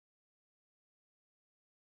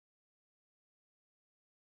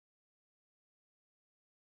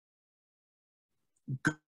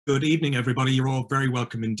Good evening, everybody. You're all very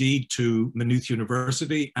welcome indeed to Maynooth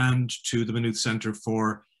University and to the Maynooth Centre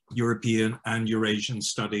for European and Eurasian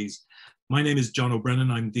Studies. My name is John O'Brennan.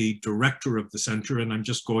 I'm the director of the centre, and I'm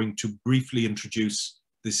just going to briefly introduce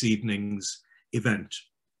this evening's event.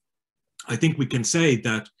 I think we can say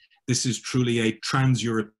that this is truly a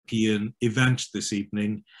trans-European event this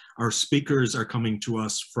evening. Our speakers are coming to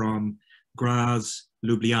us from Graz,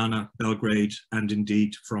 Ljublijana, Belgrade, and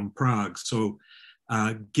indeed from Prague. So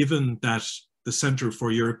given that the Centre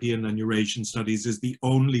for European and Eurasian Studies is the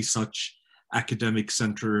only such academic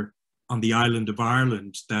centre on the island of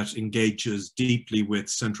Ireland that engages deeply with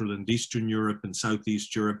Central and Eastern Europe and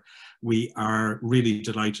Southeast Europe, we are really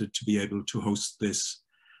delighted to be able to host this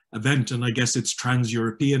event. And I guess it's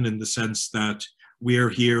trans-European in the sense that we're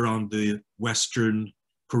here on the western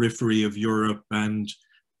periphery of Europe, and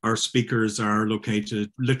our speakers are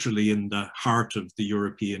located literally in the heart of the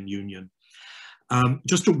European Union.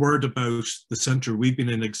 Just a word about the centre. We've been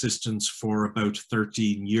in existence for about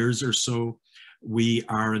 13 years or so. We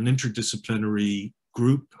are an interdisciplinary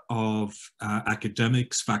group of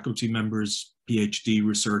academics, faculty members, PhD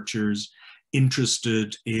researchers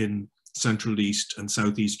interested in Central East and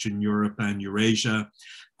Southeastern Europe and Eurasia.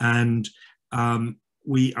 And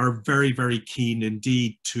we are very, very keen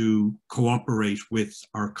indeed to cooperate with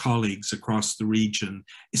our colleagues across the region,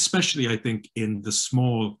 especially I think in the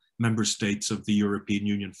small member states of the European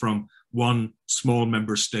Union, from one small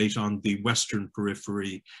member state on the western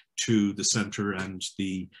periphery to the centre and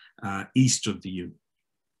the east of the Union.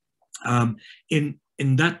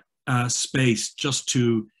 In that space, just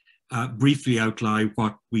to briefly outline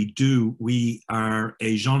what we do, we are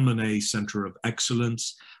a Jean Monnet Centre of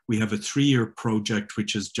Excellence. We have a 3-year project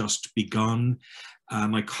which has just begun.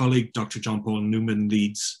 My colleague, Dr. Jean-Paul Newman,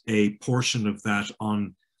 leads a portion of that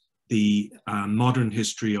on the modern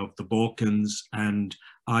history of the Balkans, and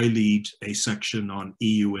I lead a section on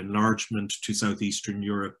EU enlargement to Southeastern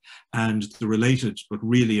Europe and the related but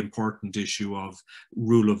really important issue of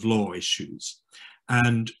rule of law issues.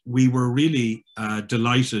 And we were really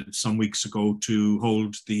delighted some weeks ago to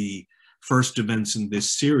hold the first events in this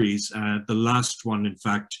series. The last one, in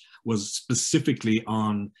fact, was specifically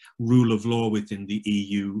on rule of law within the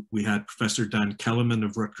EU. We had Professor Dan Kellerman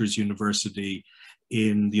of Rutgers University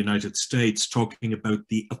in the United States talking about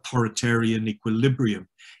the authoritarian equilibrium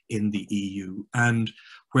in the EU, and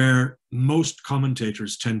where most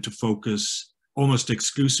commentators tend to focus almost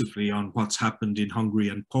exclusively on what's happened in Hungary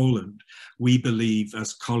and Poland. We believe,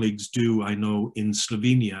 as colleagues do, I know, in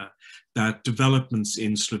Slovenia, that developments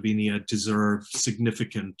in Slovenia deserve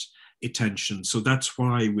significant attention. So that's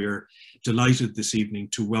why we're delighted this evening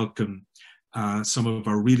to welcome some of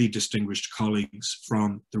our really distinguished colleagues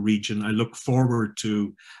from the region. I look forward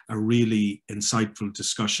to a really insightful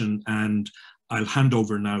discussion, and I'll hand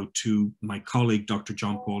over now to my colleague, Dr.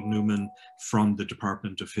 Jean-Paul Newman from the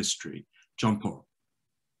Department of History. Jean-Paul.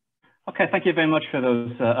 Okay, thank you very much for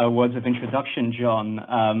those words of introduction, John.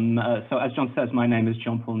 So as John says, my name is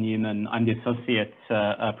Jean-Paul Newman. I'm the Associate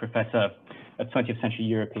Professor of 20th Century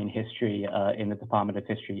European History in the Department of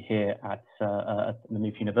History here at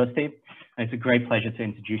Maynooth University. And it's a great pleasure to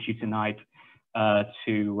introduce you tonight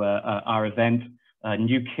to our event,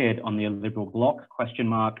 New Kid on the Illiberal Bloc, ?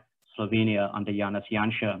 Slovenia under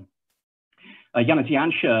Janša.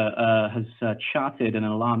 Janša has charted an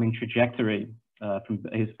alarming trajectory from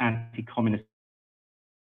his anti-communist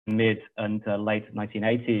mid and late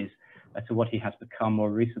 1980s to what he has become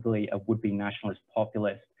more recently, a would-be nationalist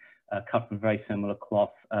populist, cut from very similar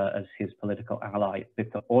cloth as his political ally,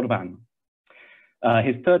 Viktor Orban.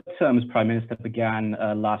 His third term as Prime Minister began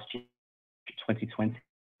last year, 2020,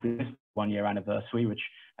 this one-year anniversary, which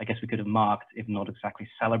I guess we could have marked, if not exactly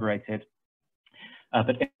celebrated.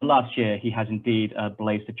 But last year, he has indeed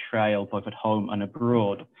blazed a trail both at home and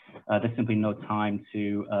abroad. There's simply no time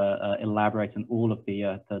to elaborate on all of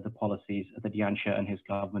the policies that Janša and his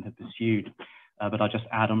government have pursued, but I'll just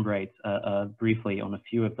adumbrate briefly on a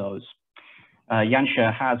few of those.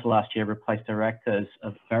 Janša has last year replaced directors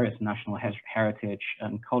of various national heritage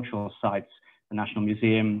and cultural sites, the National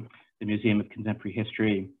Museum, the Museum of Contemporary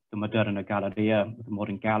History, the Moderna Galeria, the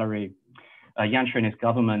Modern Gallery. Janša and his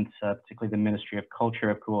government, particularly the Ministry of Culture,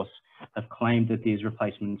 of course, have claimed that these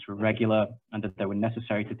replacements were regular and that they were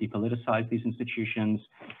necessary to depoliticize these institutions.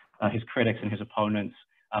 His critics and his opponents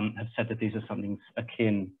have said that these are something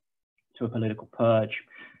akin to a political purge.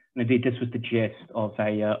 And indeed, this was the gist of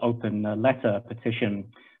a open letter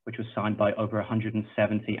petition which was signed by over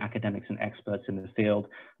 170 academics and experts in the field,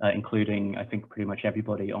 including, I think, pretty much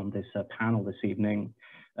everybody on this panel this evening,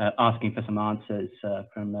 asking for some answers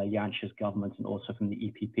from Janša's government and also from the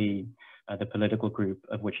EPP, the political group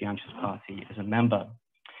of which Janša's party is a member.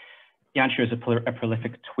 Janša is a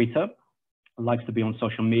prolific tweeter, likes to be on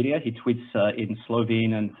social media. He tweets in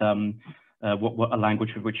Slovene and a language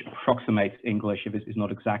which approximates English, if it's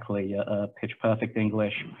not exactly pitch perfect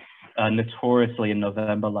English. Notoriously in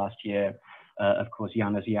November last year, of course,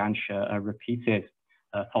 Janša repeated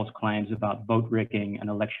false claims about vote rigging and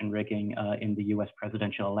election rigging in the US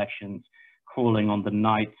presidential elections, calling on the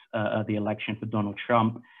night of the election for Donald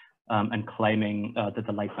Trump and claiming that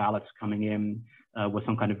the late ballots coming in were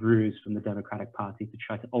some kind of ruse from the Democratic Party to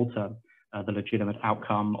try to alter the legitimate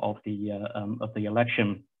outcome of the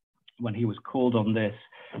election. When he was called on this,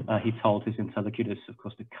 he told his interlocutors, of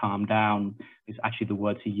course, to calm down. Is actually the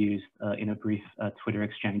words he used in a brief Twitter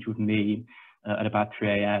exchange with me at about 3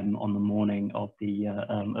 a.m. on the morning of the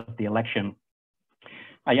election.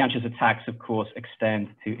 Janša's attacks, of course, extend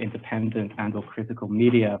to independent and/or critical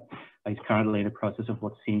media. He's currently in the process of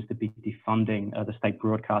what seems to be defunding the state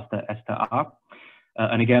broadcaster STA.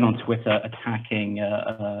 And again on Twitter, attacking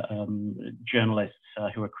journalists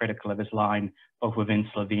who are critical of his line, both within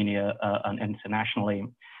Slovenia and internationally.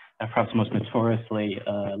 Perhaps most notoriously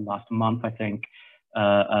last month, I think,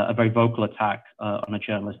 a very vocal attack on a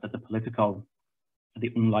journalist at the Politico, the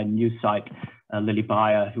online news site,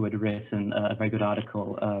 Illiberal, who had written a very good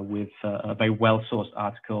article with a very well-sourced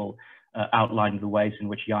article outlining the ways in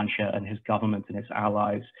which Janša and his government and his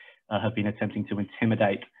allies have been attempting to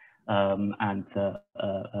intimidate and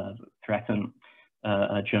threaten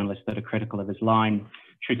journalists that are critical of his line.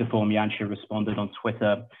 True to form, Janša responded on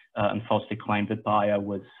Twitter and falsely claimed that Bayer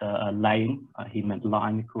was lying. He meant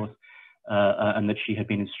lying, of course, and that she had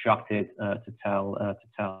been instructed to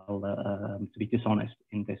be dishonest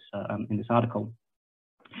in this article.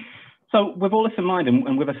 So, with all this in mind,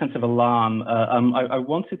 and with a sense of alarm, I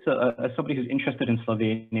wanted to, as somebody who's interested in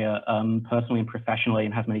Slovenia personally and professionally,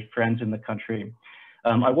 and has many friends in the country,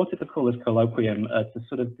 I wanted to call this colloquium to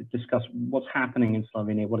sort of discuss what's happening in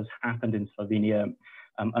Slovenia, what has happened in Slovenia,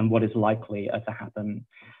 and what is likely to happen.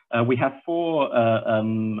 We have 4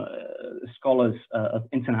 scholars of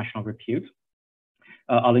international repute.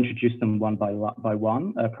 I'll introduce them one by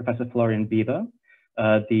one. Professor Florian Bieber,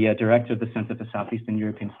 the director of the Center for Southeastern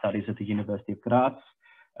European Studies at the University of Graz.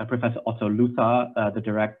 Professor Otto Luthar, the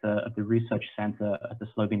director of the Research Center at the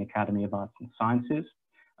Slovene Academy of Arts and Sciences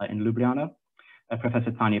in Ljublijana.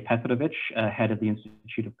 Professor Tania Petrovic, head of the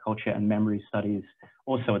Institute of Culture and Memory Studies,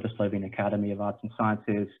 also at the Slovene Academy of Arts and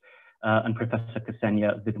Sciences, and Professor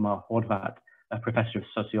Ksenjia Vidmar Horvat, Professor of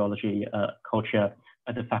Sociology, Culture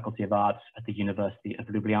at the Faculty of Arts at the University of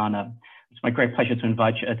Ljubljana. It's my great pleasure to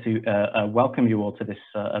invite you to welcome you all to this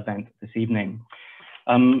event this evening.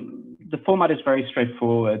 The format is very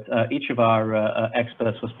straightforward. Each of our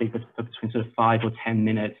experts will speak for between sort of 5 or 10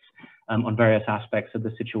 minutes on various aspects of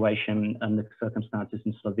the situation and the circumstances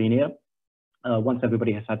in Slovenia. Once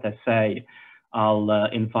everybody has had their say, I'll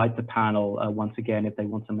invite the panel once again if they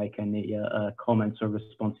want to make any comments or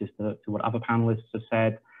responses to what other panelists have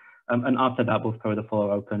said. And after that, we'll throw the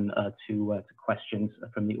floor open to questions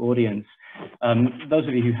from the audience. Those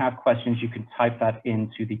of you who have questions, you can type that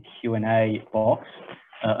into the Q&A box,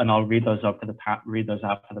 and I'll read those out for the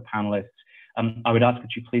panelists. I would ask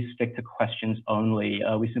that you please stick to questions only.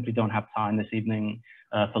 We simply don't have time this evening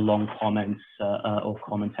for long comments or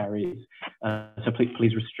commentaries. So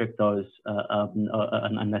please restrict those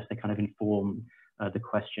unless they kind of inform the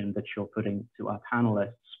question that you're putting to our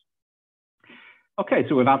panelists. Okay,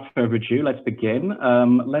 so without further ado, let's begin.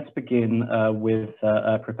 Let's begin with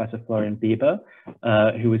Professor Florian Bieber,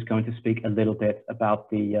 who is going to speak a little bit about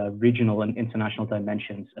the regional and international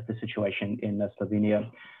dimensions of the situation in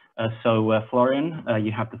Slovenia. Florian,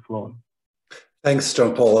 you have the floor. Thanks,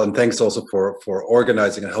 John Paul, and thanks also for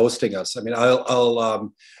organizing and hosting us. I mean,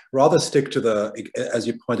 I'll rather stick to the, as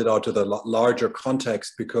you pointed out, to the larger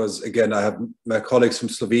context, because again, I have my colleagues from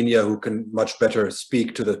Slovenia who can much better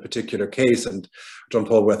speak to the particular case. And John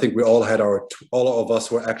Paul, I think we all had all of us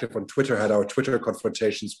who are active on Twitter had our Twitter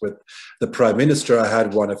confrontations with the Prime Minister. I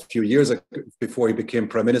had one a few years ago before he became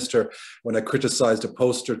Prime Minister, when I criticized a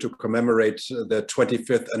poster to commemorate the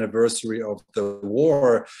 25th anniversary of the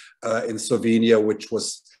war in Slovenia, which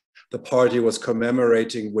was the party was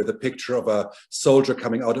commemorating with a picture of a soldier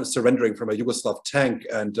coming out and surrendering from a Yugoslav tank.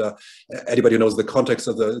 And anybody who knows the context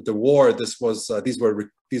of the war, this was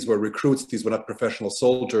these were recruits. These were not professional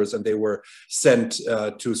soldiers, and they were sent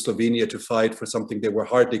to Slovenia to fight for something they were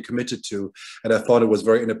hardly committed to. And I thought it was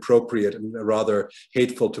very inappropriate and rather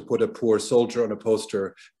hateful to put a poor soldier on a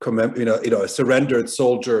poster, a surrendered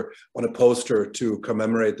soldier on a poster to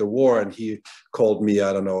commemorate the war. And he called me,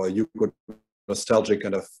 I don't know, a Yugo nostalgic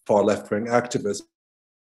and a far left-wing activist.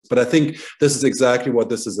 But I think this is exactly what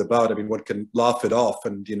this is about. I mean, one can laugh it off,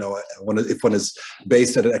 and if one is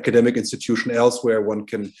based at an academic institution elsewhere, one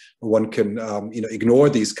can ignore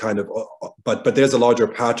these kind of. But there's a larger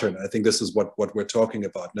pattern. I think this is what we're talking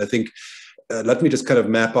about, and I think. Let me just kind of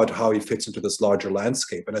map out how he fits into this larger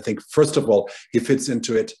landscape. And I think, first of all, he fits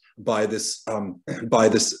into it by this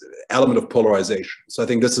element of polarization. So I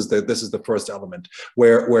think this is the first element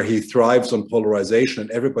where he thrives on polarization,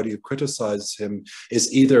 and everybody who criticizes him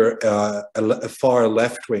is either a far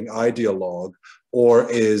left-wing ideologue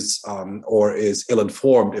or is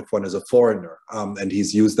ill-informed if one is a foreigner. And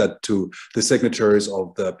he's used that to the signatories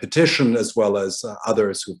of the petition as well as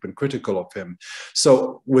others who've been critical of him.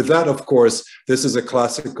 So with that, of course, this is a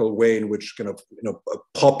classical way in which kind of,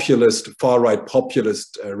 populist, far-right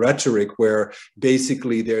populist rhetoric, where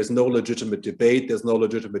basically there's no legitimate debate, there's no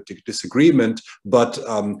legitimate disagreement, but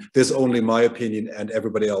there's only my opinion and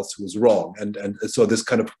everybody else who's wrong. And so this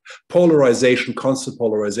kind of polarization, constant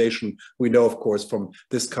polarization, we know, of course, from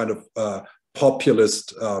this kind of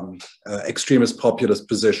populist, extremist populist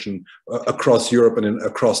position across Europe and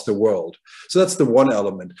across the world. So that's the one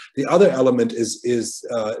element. The other element is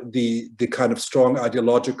the kind of strong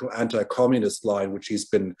ideological anti-communist line, which he's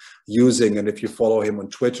been using. And if you follow him on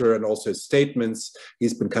Twitter and also his statements,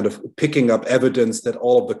 he's been kind of picking up evidence that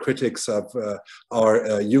all of the critics are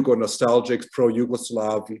Yugo-nostalgics,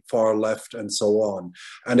 pro-Yugoslav, far left, and so on.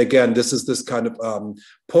 And again, this is this kind of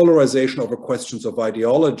polarization over questions of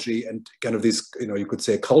ideology and kind of these, you could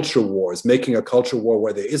say, culture wars, making a culture war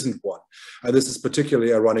where there isn't one. And this is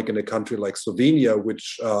particularly ironic in a country like Slovenia,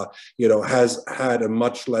 which, has had a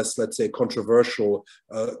much less, let's say, controversial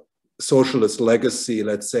socialist legacy,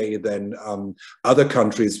 let's say, than other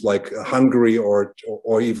countries like Hungary or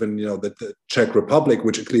even, the Czech Republic,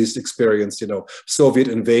 which at least experienced, Soviet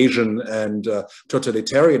invasion and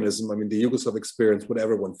totalitarianism. I mean, the Yugoslav experience,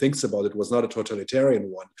 whatever one thinks about it, was not a totalitarian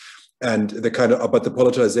one. And but the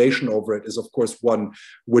politicization over it is, of course, one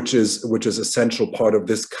which is essential part of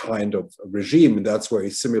this kind of regime, and that's where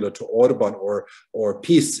he's similar to Orban or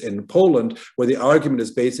PiS in Poland, where the argument is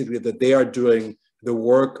basically that they are doing the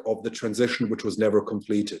work of the transition which was never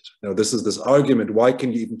completed. Now, this is this argument. Why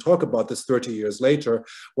can you even talk about this 30 years later?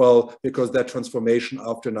 Well, because that transformation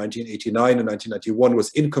after 1989 and 1991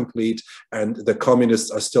 was incomplete, and the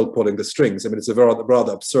communists are still pulling the strings. I mean, it's a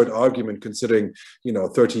rather absurd argument considering,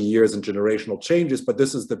 30 years and generational changes, but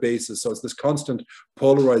this is the basis. So it's this constant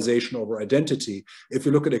polarization over identity. If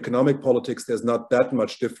you look at economic politics, there's not that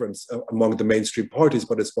much difference among the mainstream parties,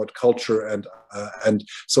 but it's about culture, and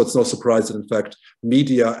so it's no surprise that, in fact,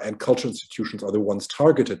 media and cultural institutions are the ones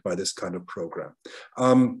targeted by this kind of program.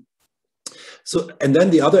 And then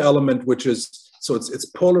the other element, which is, so it's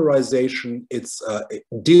polarization, it's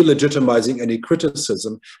delegitimizing any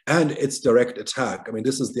criticism, and it's direct attack. I mean,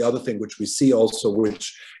 this is the other thing which we see also,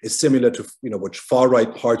 which is similar to, which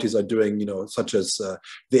far-right parties are doing, such as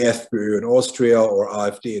the FPÖ in Austria or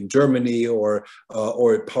AfD in Germany, or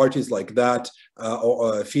parties like that,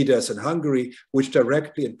 or Fidesz in Hungary, which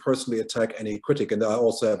directly and personally attack any critic. And I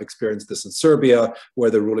also have experienced this in Serbia, where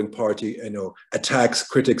the ruling party, attacks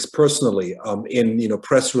critics personally in,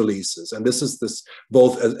 press releases. And this is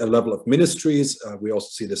both a level of ministries. We also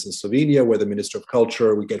see this in Slovenia, where the Minister of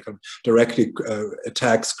Culture, we get directly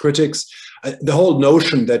attacks critics. The whole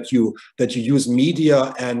notion that you use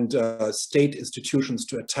media and state institutions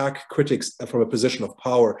to attack critics from a position of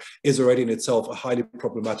power is already in itself a highly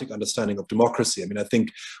problematic understanding of democracy. I mean, I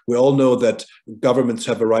think we all know that governments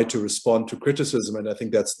have a right to respond to criticism, and I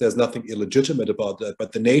think there's nothing illegitimate about that.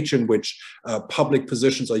 But the nature in which public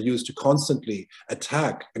positions are used to constantly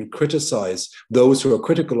attack and criticize those who are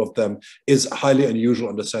critical of them is a highly unusual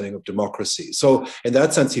understanding of democracy. So in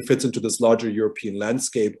that sense, he fits into this larger European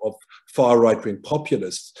landscape of far right-wing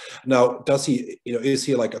populists. Now, does he, is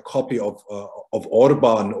he like a copy of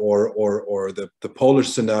Orban or the Polish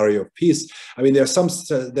scenario of peace? I mean, there's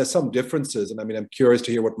some differences, and I mean, I'm curious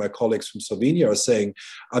to hear what my colleagues from Slovenia are saying.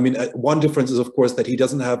 I mean, one difference is, of course, that he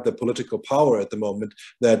doesn't have the political power at the moment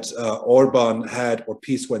that Orban had, or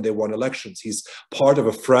peace, when they won elections. He's part of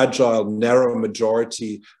a fragile, narrow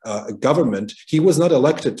majority government. He was not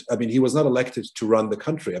elected. I mean, he was not elected to run the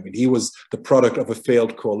country. I mean, he was the product of a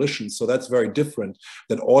failed coalition. So that's very different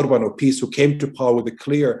than Orban or peace, who came to power with a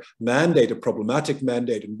clear mandate, a problematic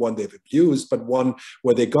mandate, and one they've abused, but one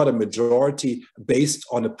where they got a majority based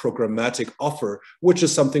on a programmatic offer, which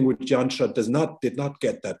is something which Janša did not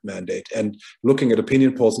get that mandate. And looking at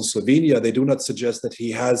opinion polls in Slovenia, they do not suggest that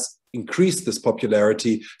he has increased this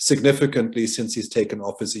popularity significantly since he's taken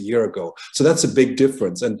office a year ago. So that's a big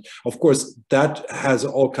difference. And of course, that has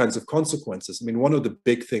all kinds of consequences. I mean, one of the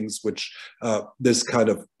big things which this kind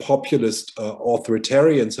of populist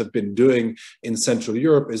authoritarians have been doing in Central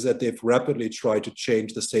Europe is that they've rapidly tried to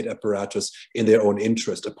change the state apparatus in their own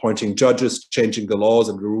interest, appointing judges, changing the laws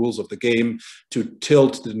and the rules of the game to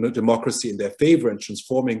tilt the democracy in their favor, and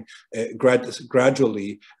transforming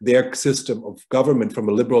gradually their system of government from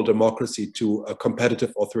a liberal democracy to a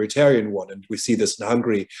competitive authoritarian one. And we see this in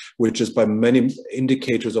Hungary, which is by many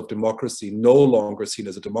indicators of democracy no longer seen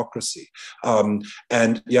as a democracy. And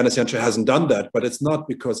Janez Janša hasn't done that, but it's not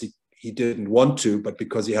because he didn't want to, but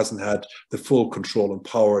because he hasn't had the full control and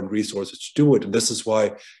power and resources to do it. And this is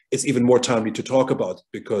why it's even more timely to talk about it,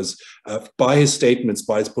 because by his statements,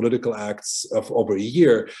 by his political acts of over a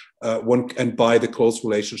year, and by the close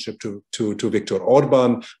relationship to Viktor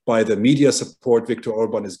Orban, by the media support Viktor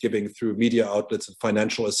Orban is giving through media outlets and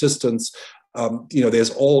financial assistance, there's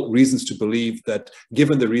all reasons to believe that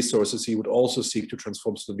given the resources, he would also seek to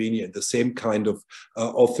transform Slovenia in the same kind of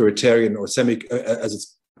authoritarian or as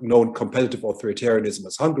it's known, competitive authoritarianism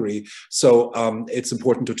as Hungary. So it's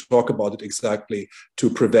important to talk about it exactly to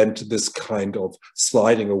prevent this kind of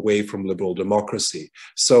sliding away from liberal democracy.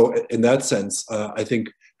 So in that sense, I think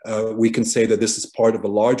we can say that this is part of a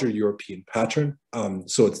larger European pattern.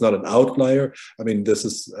 So it's not an outlier. I mean, this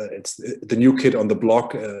is it's the new kid on the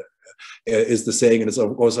block. Is the saying, and it's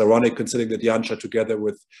of course ironic considering that Janša, together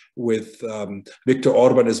with Viktor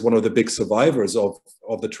Orban, is one of the big survivors of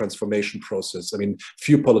the transformation process. I mean,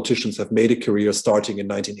 few politicians have made a career starting in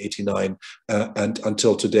 1989 and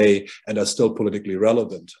until today, and are still politically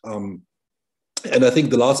relevant. And I think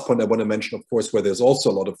the last point I want to mention, of course, where there's also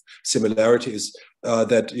a lot of similarities,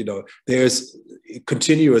 that there's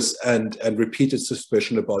continuous and repeated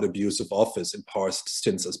suspicion about abuse of office in past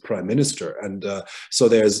stints as prime minister, and so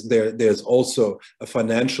there's also a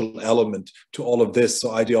financial element to all of this. So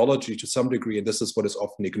ideology, to some degree, and this is what is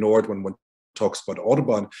often ignored when one talks about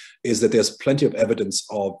Orban, is that there's plenty of evidence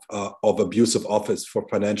of abuse of office for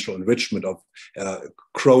financial enrichment of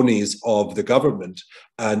cronies of the government.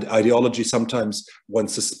 And ideology, sometimes one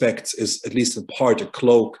suspects, is at least in part a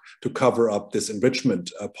cloak to cover up this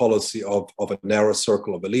enrichment policy of a narrow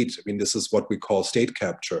circle of elite. I mean, this is what we call state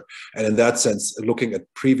capture. And in that sense, looking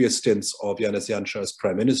at previous stints of Janez Janša as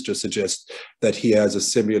prime minister suggests that he has a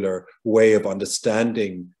similar way of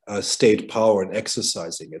understanding state power and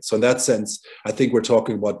exercising it. So in that sense, I think we're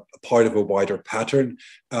talking about part of a wider pattern,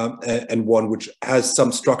 and one which has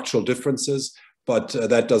some structural differences, but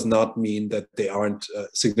that does not mean that there aren't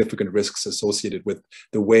significant risks associated with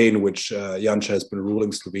the way in which Janša has been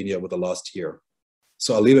ruling Slovenia over the last year.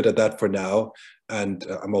 So I'll leave it at that for now, and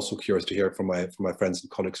I'm also curious to hear from my friends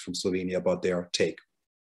and colleagues from Slovenia about their take.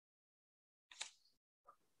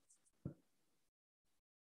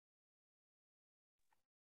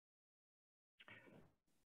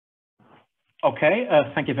 Okay,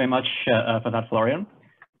 thank you very much for that, Florian.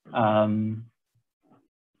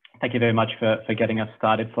 Thank you very much for getting us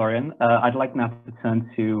started, Florian. I'd like now to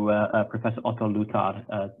turn to Professor Otto Luthar.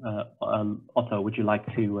 Otto, would you like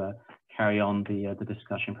to carry on the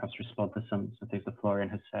discussion, perhaps respond to some things that Florian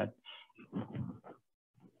has said?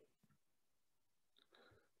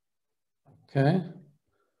 Okay.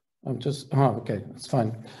 I'm just, okay, that's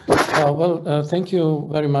fine. Well, thank you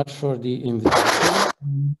very much for the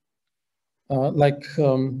invitation. Like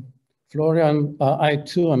Florian, I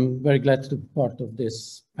too am very glad to be part of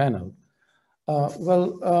this panel.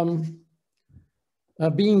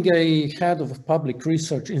 Being a head of a public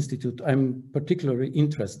research institute, I'm particularly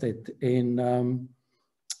interested in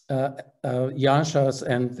Janša's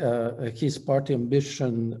and his party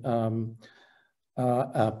ambition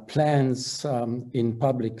plans in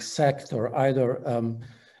public sector, either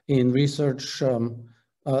in research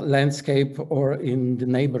landscape or in the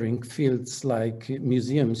neighboring fields like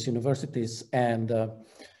museums, universities, and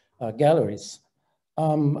galleries.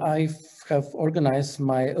 I have organized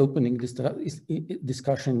my opening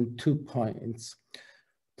discussion in 2 points.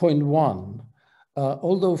 Point 1,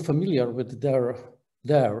 although familiar with their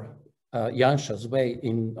Janša's way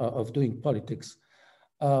of doing politics,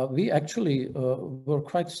 we actually were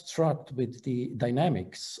quite struck with the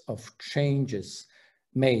dynamics of changes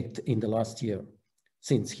made in the last year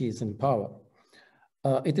since he is in power.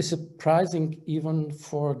 It is surprising even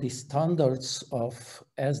for the standards of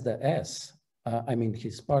SDS, I mean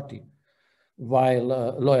his party, while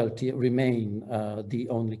loyalty remain the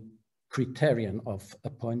only criterion of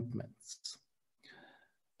appointments.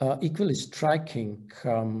 Equally striking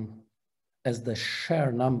as the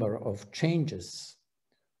sheer number of changes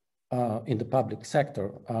in the public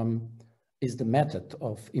sector is the method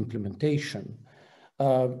of implementation.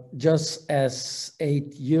 Just as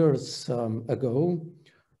 8 years ago,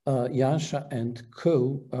 Janša and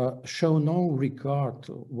co. show no regard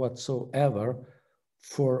whatsoever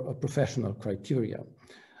for a professional criteria,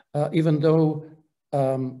 even though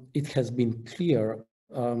it has been clear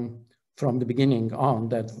from the beginning on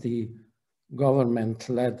that the government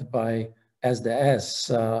led by SDS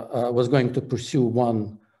was going to pursue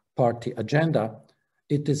one party agenda.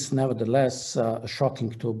 It is nevertheless shocking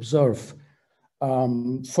to observe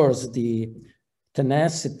first the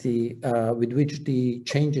tenacity with which the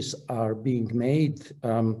changes are being made,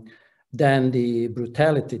 then the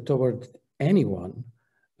brutality toward anyone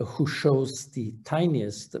who shows the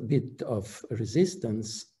tiniest bit of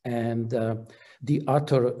resistance, and the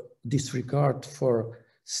utter disregard for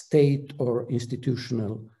state or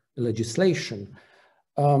institutional legislation.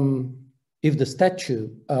 If the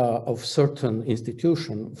statute of certain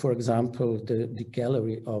institution, for example, the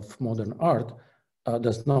Gallery of Modern Art,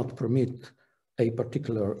 does not permit a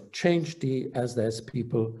particular change, the SDS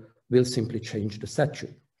people will simply change the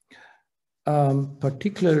statute.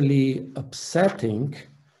 Particularly upsetting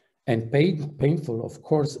and painful, of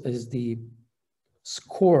course, is the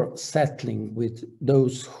score settling with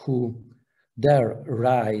those who dare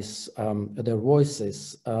raise their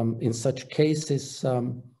voices. In such cases,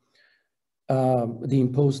 the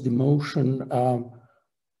imposed demotion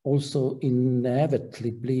also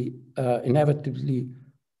inevitably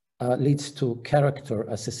leads to character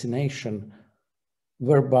assassination,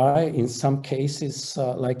 whereby in some cases,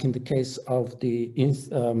 like in the case of the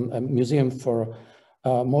Museum for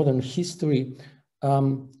Modern History,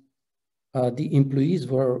 the employees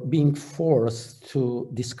were being forced to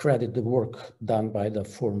discredit the work done by the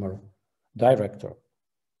former director.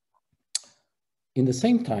 In the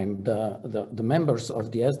same time, the members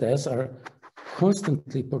of the SDS are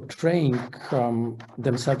constantly portraying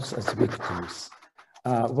themselves as victims,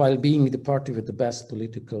 while being the party with the best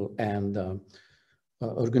political and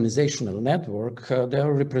organizational network. They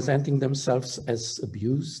are representing themselves as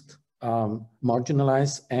abused,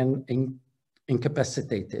 marginalized, and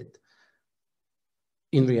incapacitated.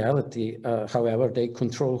 In reality, however, they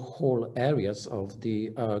control whole areas of the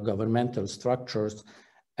governmental structures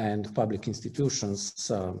and public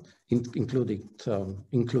institutions, including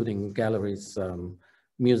galleries,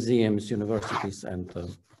 museums, universities, and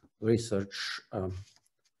research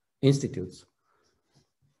institutes.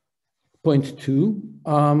 Point 2,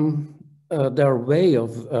 their way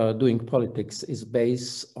of doing politics is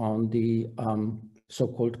based on the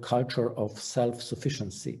so-called culture of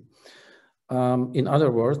self-sufficiency. In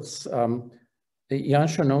other words,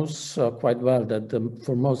 Janša knows quite well that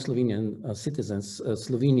for most Slovenian citizens,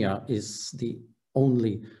 Slovenia is the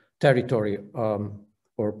only territory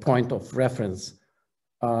or point of reference,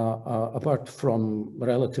 apart from a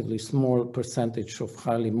relatively small percentage of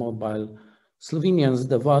highly mobile Slovenians.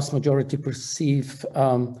 The vast majority perceive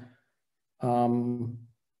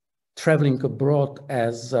traveling abroad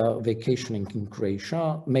as vacationing in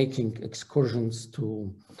Croatia, making excursions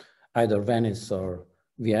to either Venice or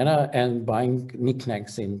Vienna, and buying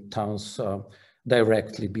knickknacks in towns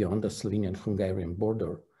directly beyond the Slovenian-Hungarian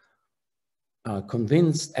border.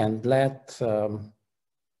 Convinced and led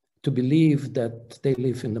to believe that they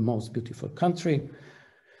live in the most beautiful country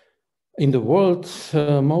in the world,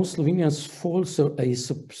 most Slovenians fall a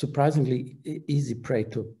surprisingly easy prey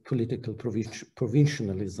to political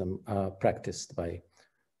provincialism practiced by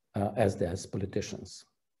SDS politicians.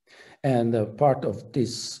 And part of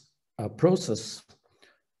this process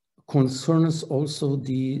concerns also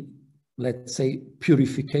the, let's say,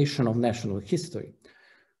 purification of national history,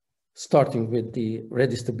 starting with the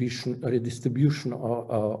redistribution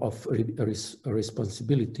of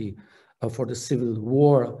responsibility for the civil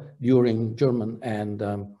war during German and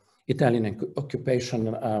Italian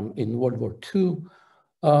occupation in World War II,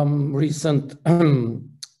 recent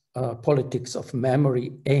politics of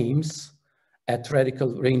memory aims at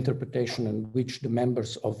radical reinterpretation in which the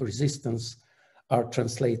members of resistance are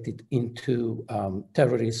translated into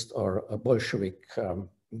terrorist or a Bolshevik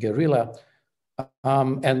guerrilla,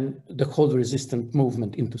 and the whole resistant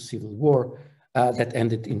movement into civil war that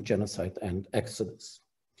ended in genocide and exodus.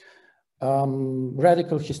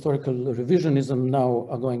 Radical historical revisionism, now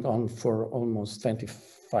going on for almost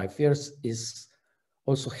 25 years, is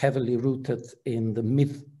also heavily rooted in the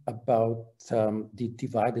myth about the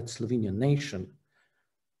divided Slovenian nation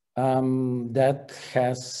that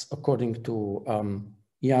has, according to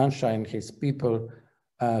Janša and his people,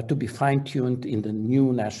 to be fine-tuned in the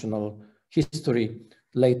new national history,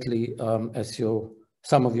 lately, as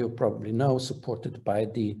some of you probably know, supported by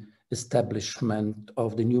the establishment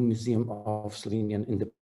of the new Museum of Slovenian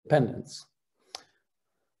Independence.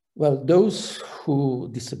 Well, those who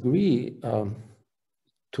disagree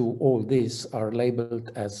to all this are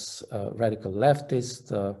labeled as radical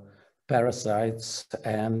leftists, parasites,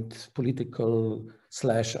 and political /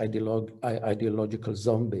 ideological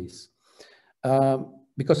zombies.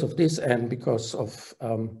 Because of this and because of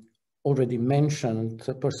already mentioned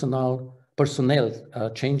personnel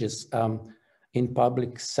changes in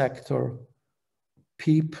public sector,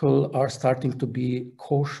 people are starting to be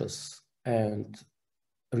cautious and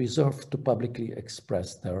reserved to publicly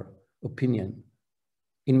express their opinion.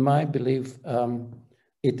 In my belief,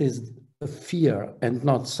 it is a fear and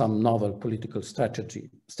not some novel political strategy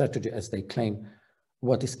as they claim,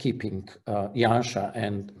 what is keeping Janša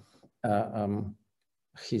and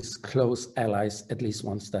his close allies at least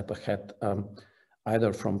one step ahead,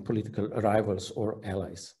 either from political rivals or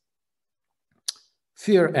allies.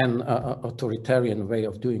 Fear and authoritarian way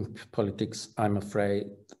of doing politics, I'm afraid,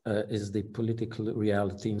 is the political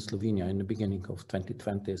reality in Slovenia in the beginning of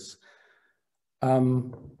 2020s.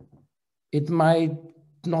 It might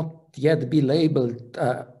not yet be labeled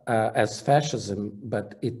as fascism,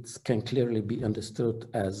 but it can clearly be understood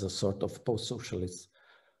as a sort of post-socialist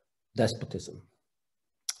despotism.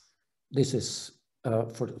 This is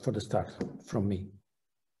for the start from me.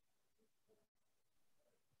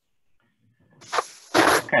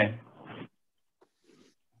 Okay.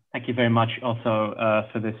 Thank you very much also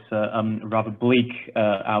for this rather bleak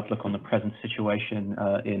outlook on the present situation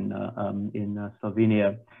in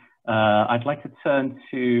Slovenia. I'd like to turn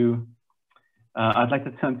to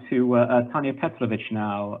Tania Petrovic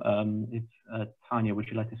now. Tania, would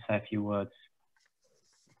you like to say a few words?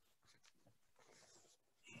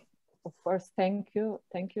 Of course, thank you,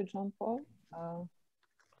 John Paul.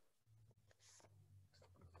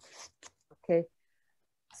 Okay,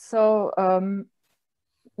 so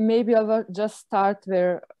maybe I will just start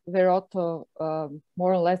where Otto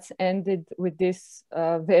more or less ended, with this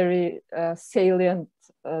very salient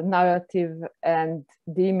narrative and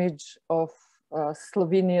the image of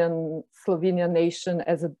Slovenian nation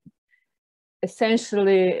as a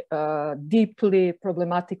essentially deeply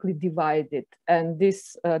problematically divided. And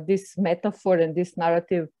this metaphor and this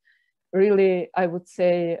narrative really, I would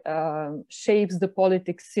say, shapes the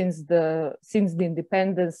politics since the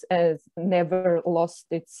independence, and never lost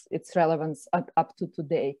its relevance up to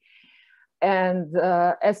today. And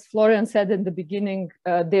as Florian said in the beginning,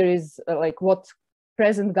 there is like what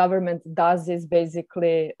present government does is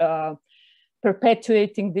basically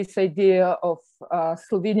perpetuating this idea of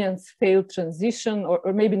Slovenians' failed transition,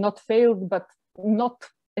 or maybe not failed, but not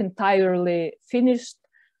entirely finished.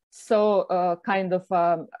 So kind of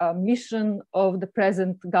a mission of the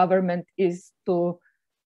present government is to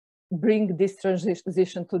bring this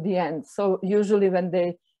transition to the end. So usually when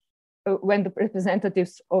the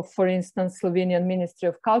representatives of, for instance, Slovenian Ministry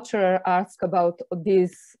of Culture are asked about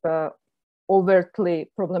these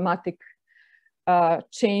overtly problematic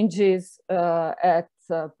changes at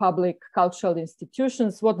public cultural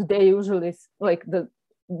institutions, what they usually, like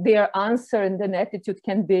their answer and then attitude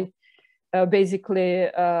can be basically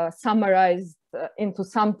summarized into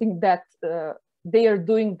something that they are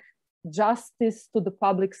doing justice to the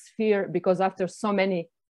public sphere, because after so many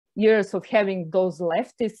years of having those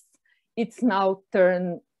leftists, it's now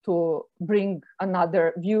turned to bring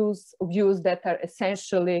another views that are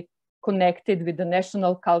essentially connected with the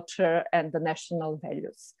national culture and the national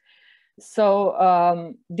values.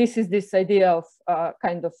 So this is this idea of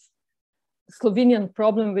kind of Slovenian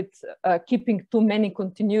problem with keeping too many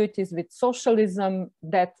continuities with socialism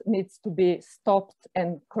that needs to be stopped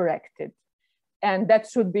and corrected. And that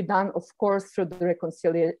should be done, of course, through the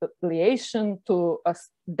reconciliation to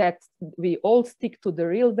that we all stick to the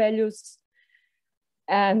real values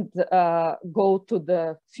and go to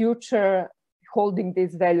the future, holding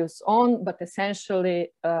these values on, but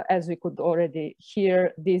essentially, as we could already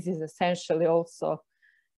hear, this is essentially also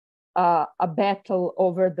a battle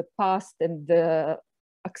over the past and the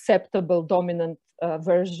acceptable dominant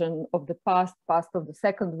version of the past of the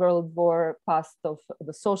Second World War, past of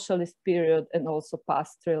the socialist period, and also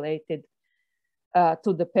past related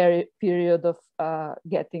to the period of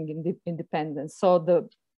getting independence. So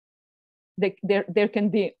there can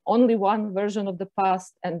be only one version of the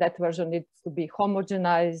past, and that version needs to be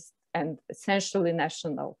homogenized and essentially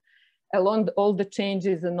national. Along all the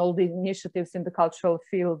changes and all the initiatives in the cultural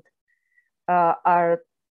field are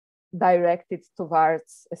directed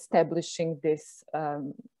towards establishing these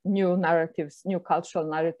new narratives, new cultural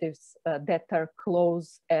narratives that are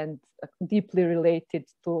close and deeply related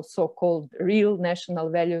to so-called real national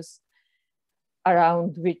values,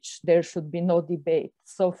 around which there should be no debate.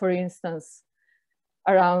 So for instance,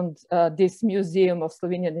 around this Museum of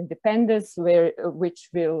Slovenian Independence, which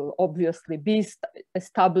will obviously be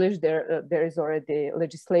established, there is already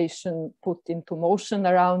legislation put into motion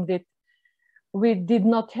around it. We did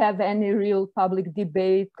not have any real public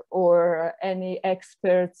debate or any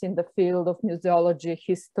experts in the field of museology,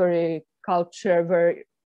 history, culture were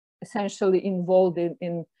essentially involved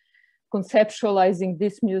in conceptualizing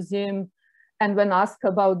this museum. And when asked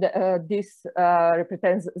about this,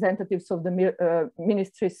 representatives of the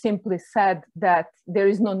ministry simply said that there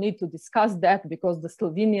is no need to discuss that because the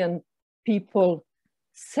Slovenian people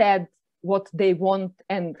said what they want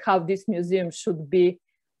and how this museum should be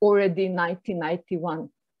already in 1991.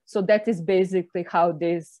 So that is basically how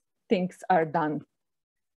these things are done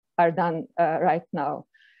right now.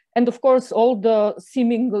 And of course, all the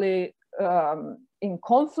seemingly in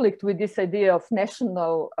conflict with this idea of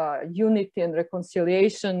national unity and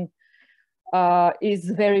reconciliation is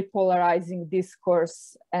very polarizing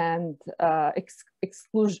discourse and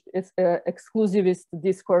exclusivist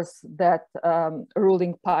discourse that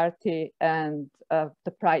ruling party and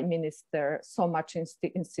the prime minister so much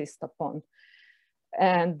insist upon.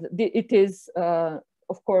 And it is,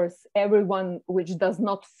 of course, everyone which does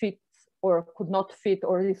not fit or could not fit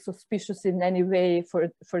or is suspicious in any way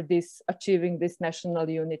for this achieving this national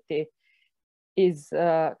unity is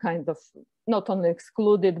kind of not only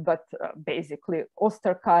excluded, but basically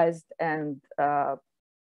ostracized and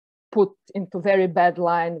put into very bad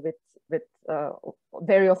line with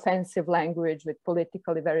very offensive language, with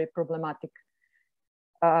politically very problematic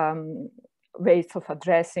ways of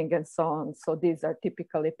addressing and so on. So these are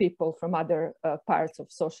typically people from other parts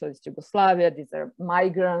of socialist Yugoslavia. These are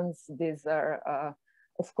migrants. These are,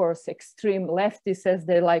 of course, extreme leftists, as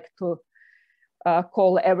they like to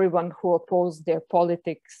call everyone who oppose their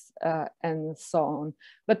politics and so on.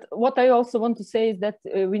 But what I also want to say is that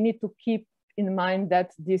we need to keep in mind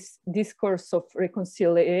that this discourse of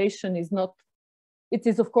reconciliation is not, it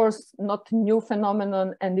is of course not new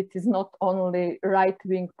phenomenon, and it is not only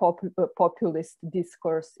right-wing populist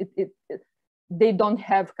discourse. They don't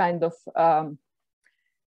have kind of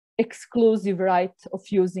exclusive right of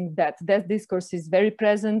using that. That discourse is very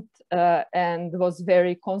present and was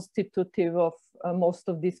very constitutive of most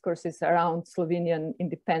of discourses around Slovenian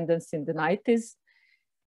independence in the 90s.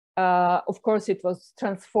 Of course, it was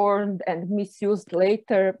transformed and misused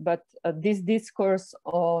later, but this discourse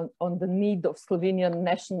on the need of Slovenian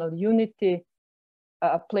national unity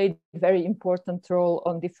played a very important role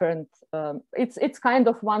on different, it's kind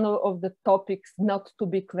of one of the topics not to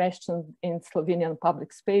be questioned in Slovenian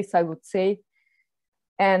public space, I would say.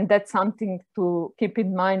 And that's something to keep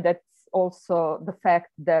in mind. That's also the fact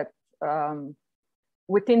that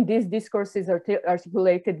within these discourses are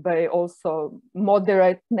articulated by also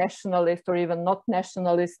moderate nationalist or even not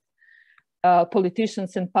nationalist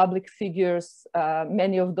politicians and public figures.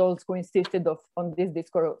 Many of those who insisted on this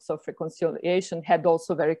discourse of reconciliation had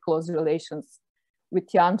also very close relations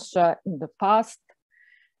with Janša in the past.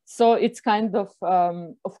 So it's kind of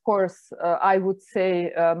course, I would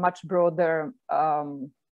say a much broader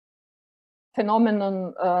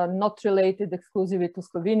phenomenon, not related exclusively to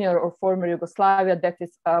Slovenia or former Yugoslavia. That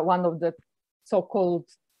is one of the so-called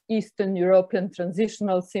Eastern European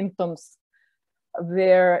transitional symptoms,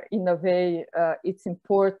 where in a way it's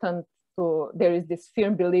important to, there is this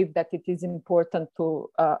firm belief that it is important to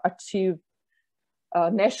achieve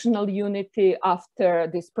national unity after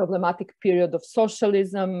this problematic period of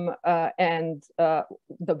socialism, and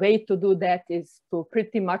the way to do that is to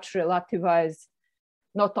pretty much relativize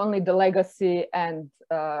not only the legacy and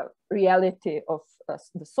reality of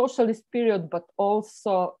the socialist period, but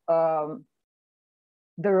also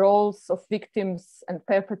the roles of victims and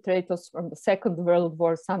perpetrators from the Second World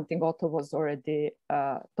War, something Otto was already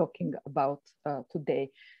talking about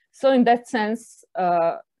today. So in that sense,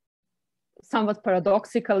 somewhat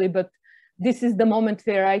paradoxically, but this is the moment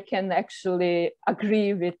where I can actually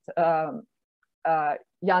agree with Janez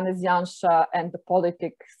Janša and the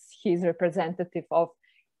politics he's representative of.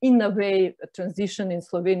 In a way, a transition in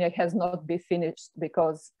Slovenia has not been finished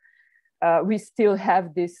because we still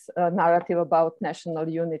have this narrative about national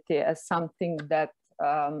unity as something that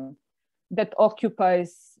that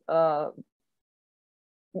occupies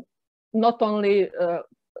not only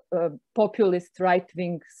populist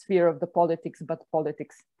right-wing sphere of the politics, but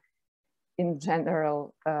politics in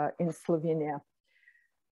general in Slovenia.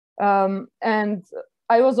 And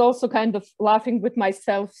I was also kind of laughing with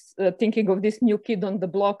myself, thinking of this new kid on the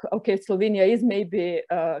block. Okay, Slovenia is maybe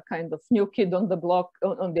a kind of new kid on the block,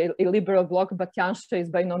 on the illiberal block, but Janša is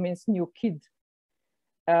by no means new kid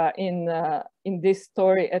in this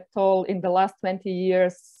story at all. In the last 20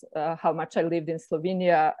 years, how much I lived in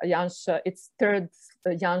Slovenia, Janša, it's third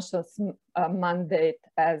Janša's mandate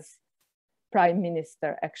as prime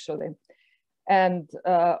minister, actually. And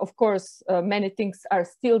of course, many things are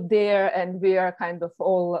still there, and we are kind of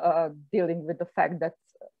all dealing with the fact that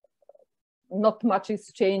not much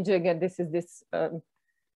is changing, and this is this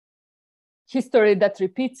history that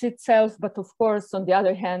repeats itself. But of course, on the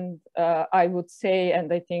other hand, I would say,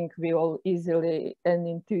 and I think we all easily and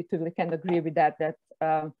intuitively can agree with that, that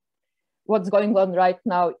what's going on right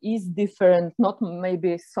now is different, not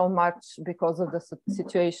maybe so much because of the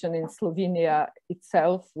situation in Slovenia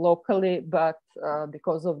itself locally, but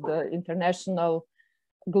because of the international,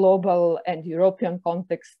 global and European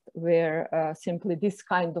context, where simply this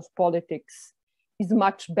kind of politics is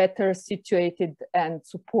much better situated and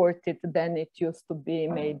supported than it used to be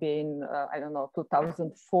maybe in, I don't know,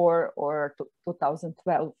 2004 or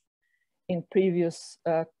 2012. In previous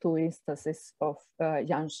two instances of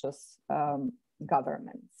Janša's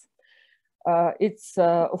governments. It's,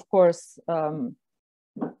 of course,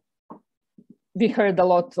 we heard a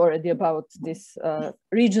lot already about this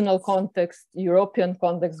regional context, European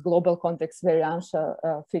context, global context, where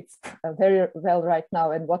Janša fits very well right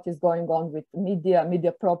now, and what is going on with media,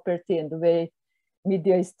 media property, and the way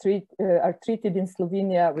media is are treated in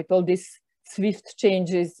Slovenia, with all these swift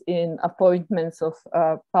changes in appointments of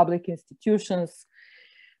public institutions,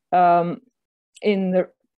 in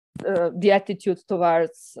the attitude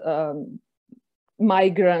towards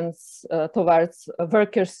migrants, towards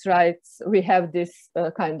workers' rights. We have this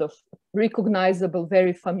kind of recognizable,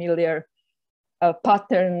 very familiar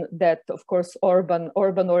pattern that, of course, Orban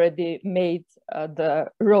already made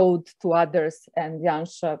the road to others, and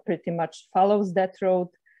Janša pretty much follows that road.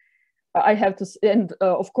 I have to, and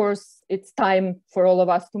of course, it's time for all of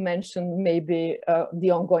us to mention maybe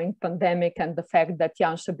the ongoing pandemic and the fact that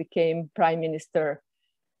Janša became prime minister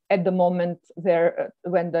at the moment where,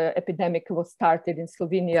 when the epidemic was started in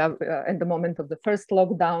Slovenia, at the moment of the first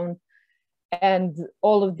lockdown, and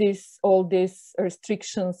all these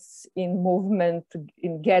restrictions in movement,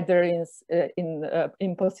 in gatherings, in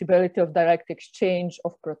impossibility of direct exchange,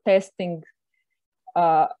 of protesting,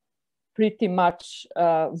 pretty much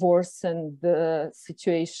worsened the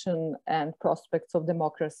situation and prospects of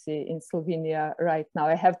democracy in Slovenia right now.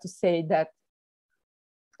 I have to say that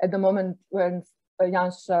at the moment when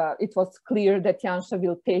Janša, it was clear that Janša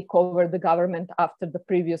will take over the government after the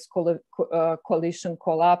previous coalition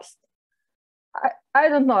collapsed. I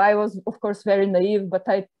don't know, I was of course very naive, but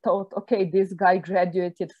I thought, okay, this guy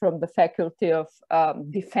graduated from the faculty of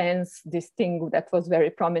defense, this thing that was very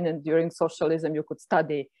prominent during socialism. You could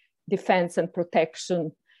study defense and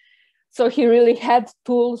protection. So he really had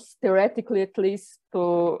tools, theoretically at least,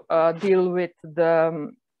 to deal with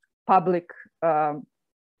the public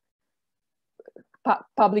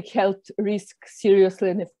health risk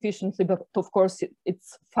seriously and efficiently, but of course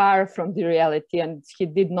it's far from the reality, and he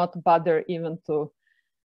did not bother even to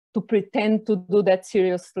pretend to do that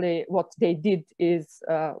seriously. What they did is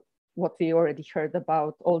what we already heard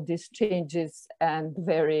about, all these changes and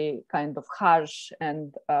very kind of harsh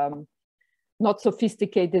and not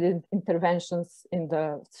sophisticated interventions in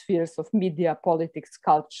the spheres of media, politics,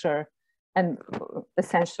 culture, and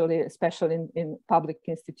essentially, especially in public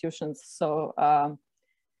institutions. So,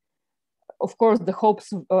 of course, the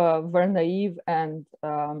hopes were naive, and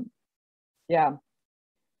yeah,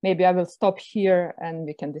 maybe I will stop here and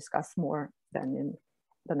we can discuss more then in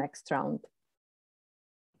the next round.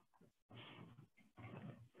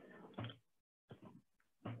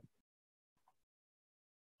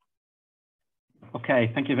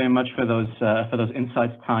 Okay, thank you very much for those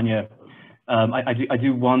insights, Tania. I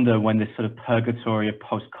do wonder when this sort of purgatory of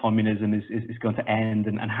post-communism is going to end,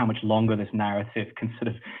 and how much longer this narrative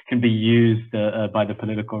can be used by the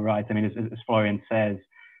political right. I mean, as Florian says,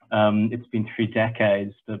 It's been 3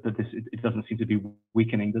 decades, but it doesn't seem to be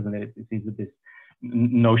weakening, doesn't it? It seems that this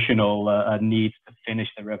notional need to finish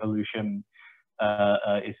the revolution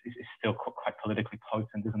is still quite politically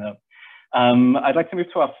potent, isn't it? I'd like to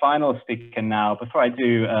move to our final speaker now. Before I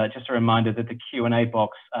do, just a reminder that the Q&A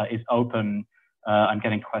box is open. I'm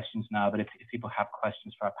getting questions now, but if people have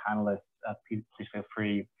questions for our panelists, please feel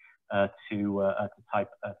free to type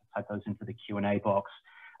those into the Q&A box.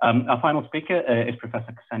 Our final speaker is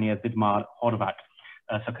Professor Ksenjia Vidmar Horvat.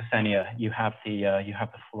 So Ksenjia, you have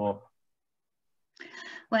the floor.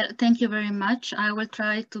 Well, thank you very much. I will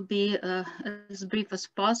try to be as brief as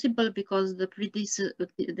possible because the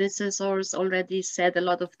predecessors already said a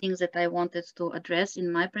lot of things that I wanted to address in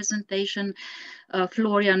my presentation.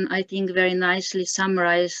 Florian, I think, very nicely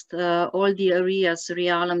summarized all the areas,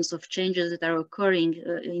 realms of changes that are occurring,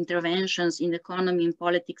 interventions in economy, in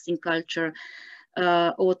politics, in culture.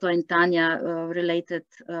 Otto and Tania related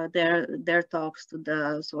their talks to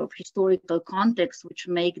the sort of historical context which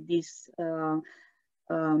make this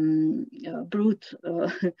brute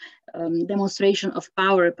demonstration of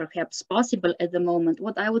power perhaps possible at the moment.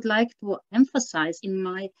 What I would like to emphasize in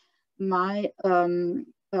my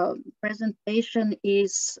presentation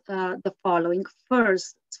is the following.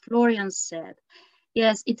 First, as Florian said,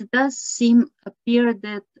 yes, it does appear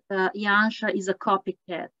that Janša is a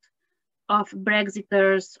copycat of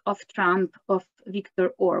Brexiters, of Trump, of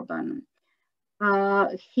Viktor Orban.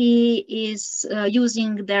 He is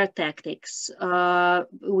using their tactics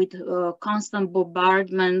with constant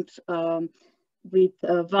bombardment, with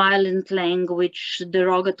violent language,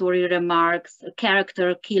 derogatory remarks,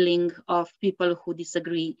 character killing of people who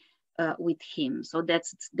disagree with him. So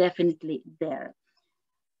that's definitely there.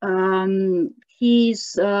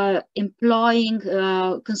 He's employing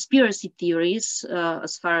conspiracy theories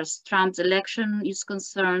as far as Trump's election is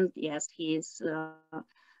concerned. Yes, he is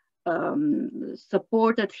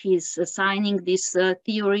supported, he's signing this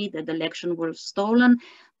theory that the election was stolen.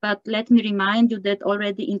 But let me remind you that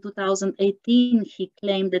already in 2018, he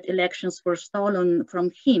claimed that elections were stolen from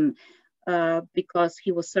him because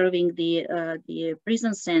he was serving the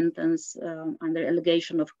prison sentence under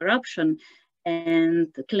allegation of corruption,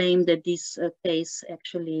 and claimed that this case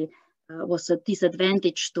actually was a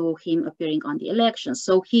disadvantage to him appearing on the elections.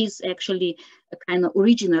 So he's actually a kind of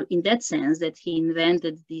original in that sense, that he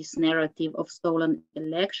invented this narrative of stolen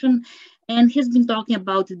election. And he's been talking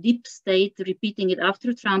about the deep state, repeating it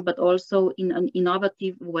after Trump, but also in an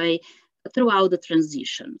innovative way throughout the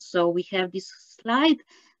transition. So we have this slight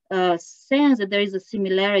sense that there is a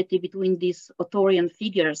similarity between these authoritarian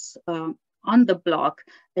figures on the block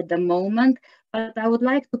at the moment, but I would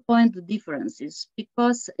like to point the differences,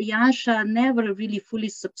 because Janša never really fully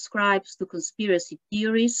subscribes to conspiracy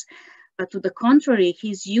theories. To the contrary,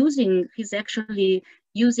 he's actually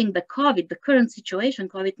using the current situation,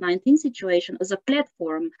 COVID-19 situation, as a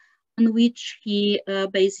platform on which he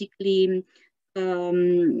basically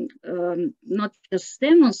not just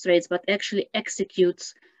demonstrates, but actually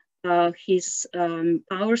executes his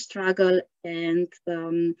power struggle and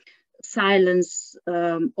silence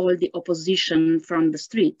all the opposition from the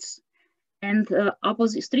streets. And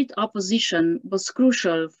street opposition was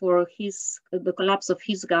crucial for the collapse of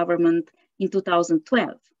his government in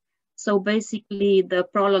 2012. So basically the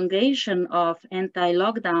prolongation of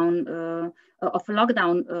anti-lockdown,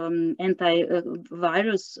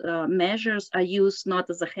 anti-virus measures are used not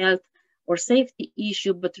as a health or safety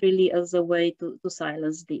issue, but really as a way to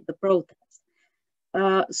silence the protest.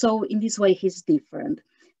 So in this way, he's different.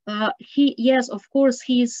 Yes, of course,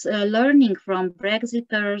 he's learning from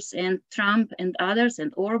Brexiters and Trump and others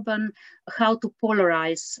and Orban how to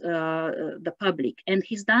polarize the public. And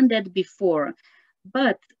he's done that before.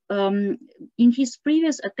 But in his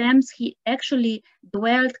previous attempts, he actually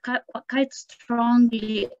dwelled quite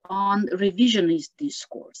strongly on revisionist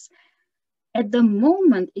discourse. At the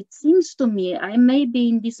moment, it seems to me, I may be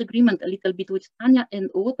in disagreement a little bit with Tania and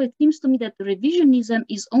Otto, it seems to me that revisionism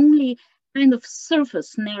is only kind of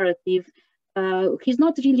surface narrative. He's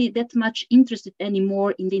not really that much interested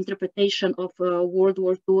anymore in the interpretation of World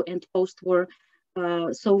War II and post-war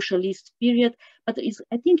socialist period, but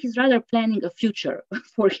I think he's rather planning a future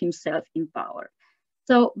for himself in power.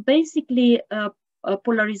 So basically,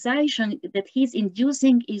 polarization that he's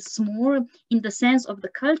inducing is more in the sense of the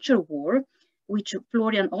culture war, which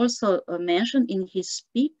Florian also mentioned in his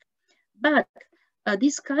speech, but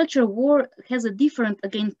this culture war has a different,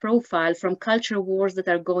 again, profile from culture wars that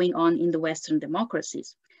are going on in the Western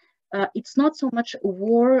democracies. It's not so much a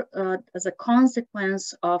war as a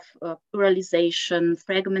consequence of pluralization,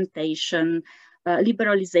 fragmentation,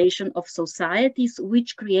 liberalization of societies,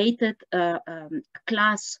 which created a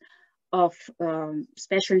class of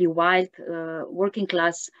especially white working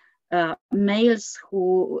class males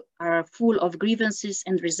who are full of grievances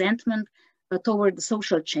and resentment toward the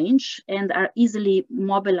social change and are easily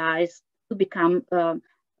mobilized to become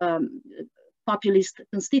populist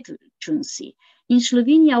constituency. In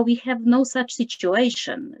Slovenia, we have no such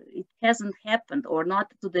situation. It hasn't happened, or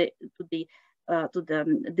not to the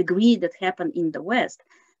degree that happened in the West.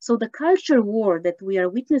 So the culture war that we are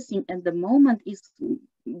witnessing at the moment is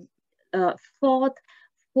fought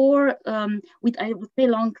for, with I would say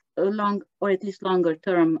long or at least longer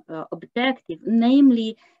term objective,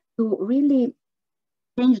 namely to really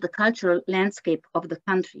change the cultural landscape of the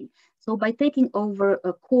country. So by taking over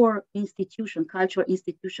a core institution, cultural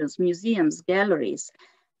institutions, museums, galleries,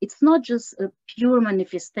 it's not just a pure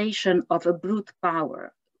manifestation of a brute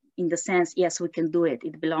power in the sense, yes, we can do it,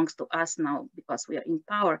 it belongs to us now because we are in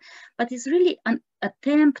power, but it's really an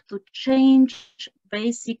attempt to change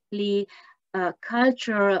basically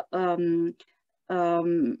cultural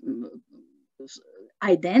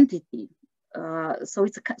identity. So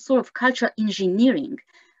it's a sort of cultural engineering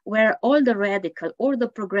where all the radical or the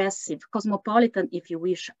progressive, cosmopolitan, if you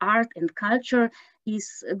wish, art and culture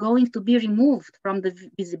is going to be removed from the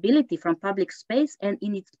visibility, from public space, and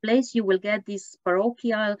in its place you will get this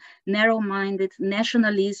parochial, narrow-minded,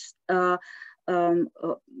 nationalist, pop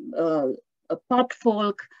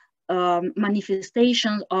folk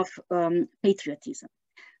manifestation of patriotism.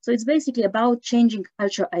 So it's basically about changing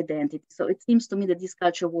cultural identity. So it seems to me that this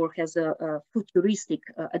culture war has a futuristic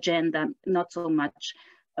agenda, not so much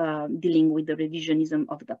dealing with the revisionism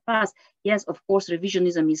of the past. Yes, of course,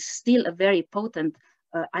 revisionism is still a very potent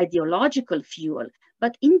ideological fuel,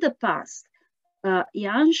 but in the past,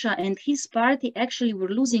 Janša and his party actually were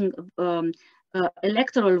losing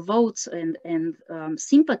electoral votes and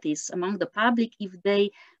sympathies among the public if they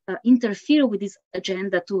interfere with this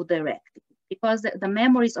agenda too directly, because the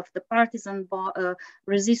memories of the partisan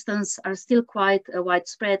resistance are still quite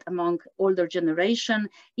widespread among older generation,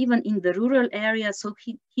 even in the rural area. So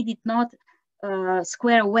he did not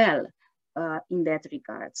square well in that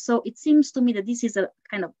regard. So it seems to me that this is a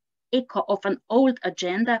kind of echo of an old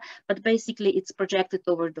agenda, but basically it's projected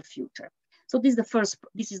over the future. So this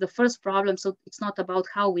is the first problem. So it's not about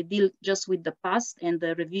how we deal just with the past and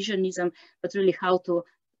the revisionism, but really how to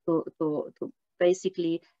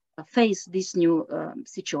basically face this new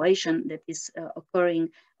situation that is occurring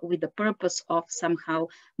with the purpose of somehow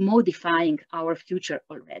modifying our future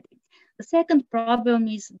already. The second problem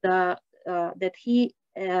is that he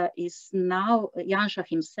is now, Janša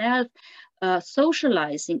himself,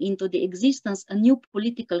 socializing into the existence a new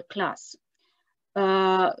political class,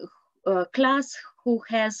 class who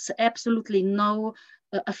has absolutely no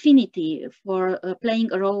affinity for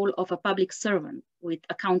playing a role of a public servant with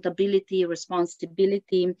accountability,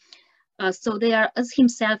 responsibility. So they are, as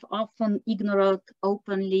himself, often ignorant,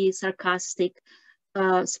 openly sarcastic,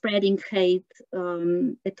 spreading hate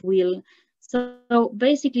at will. So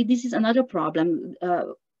basically, this is another problem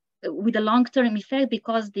with a long-term effect,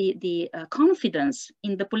 because the confidence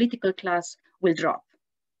in the political class will drop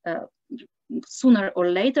sooner or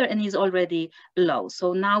later, and is already low.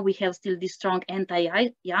 So now we have still this strong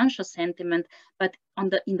anti-Janša sentiment, but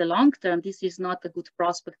in the long term, this is not a good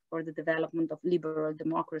prospect for the development of liberal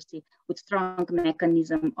democracy with strong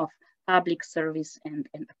mechanism of public service and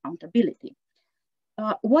accountability.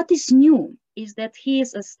 What is new is that he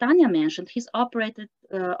is, as Tania mentioned, he's operating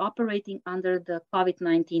under the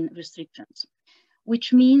COVID-19 restrictions,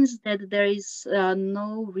 which means that there is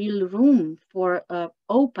no real room for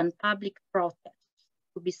open public protest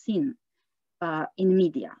to be seen in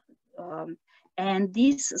media. And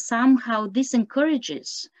this somehow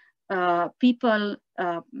disencourages people,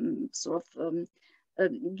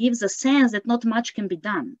 gives a sense that not much can be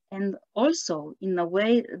done. And also, in a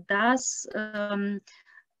way, does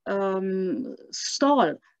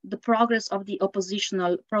stall the progress of the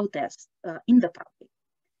oppositional protest in the public.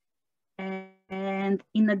 And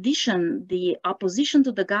in addition, the opposition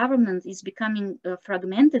to the government is becoming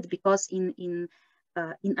fragmented, because in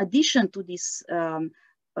addition to this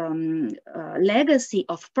legacy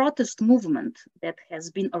of protest movement that has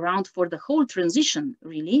been around for the whole transition,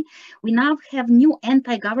 really, we now have new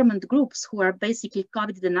anti-government groups who are basically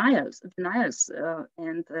COVID denials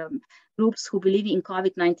and groups who believe in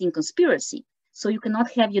COVID-19 conspiracy. So you cannot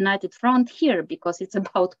have united front here, because it's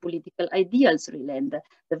about political ideals, really, and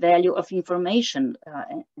the value of information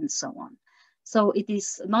and so on. So it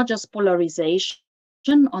is not just polarization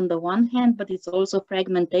on the one hand, but it's also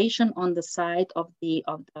fragmentation on the side of the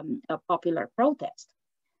popular protest.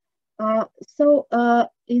 To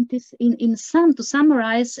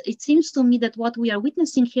summarize, it seems to me that what we are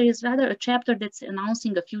witnessing here is rather a chapter that's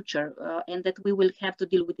announcing a future, and that we will have to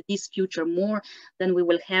deal with this future more than we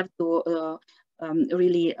will have to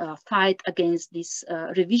really fight against this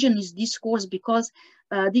revisionist discourse, because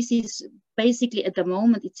this is basically at the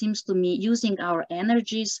moment, it seems to me, using our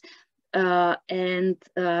energies, and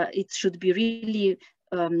it should be really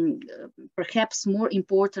perhaps more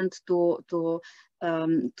important to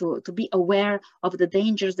be aware of the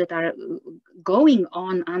dangers that are going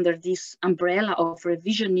on under this umbrella of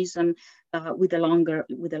revisionism with a longer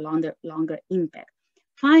impact.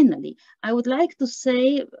 Finally, I would like to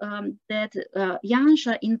say that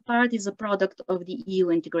Janša in part is a product of the EU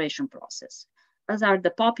integration process, as are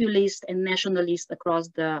the populists and nationalists across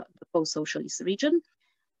the post-socialist region.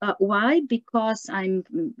 Why? Because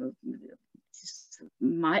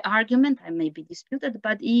my argument, I may be disputed,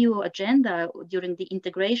 but EU agenda during the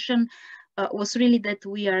integration was really that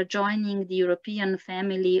we are joining the European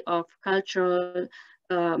family of culturally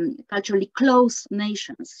close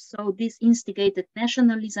nations. So this instigated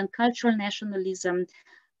nationalism, cultural nationalism,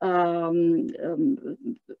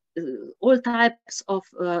 all types of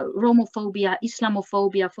Romophobia,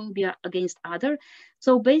 Islamophobia, phobia against other.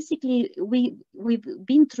 So basically, we've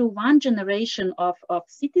been through one generation of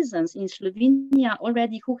citizens in Slovenia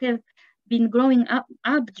already who have been growing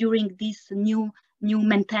up during this new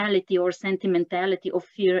mentality or sentimentality of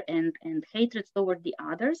fear and hatred toward the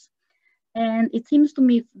others. And it seems to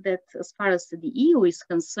me that as far as the EU is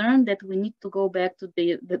concerned, that we need to go back to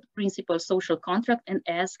the principle of social contract and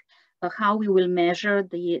ask how we will measure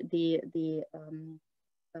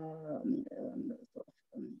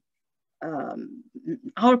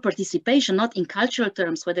our participation, not in cultural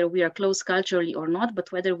terms, whether we are close culturally or not, but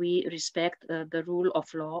whether we respect the rule of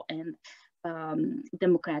law and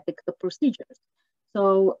democratic procedures.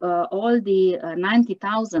 So all the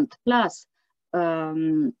 90,000 plus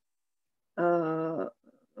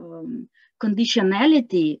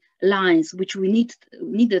conditionality lines which we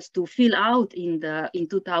needed to fill out in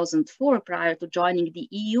 2004 prior to joining the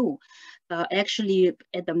EU actually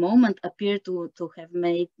at the moment appear to have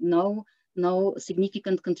made no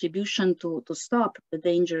significant contribution to stop the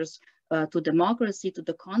dangers to democracy. To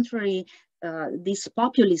the contrary, this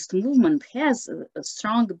populist movement has a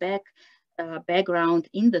strong background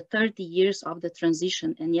in the 30 years of the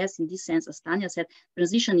transition. And yes, in this sense, as Tania said,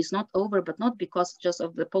 transition is not over, but not because just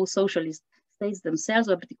of the post-socialist states themselves,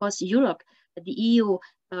 but because Europe, the EU,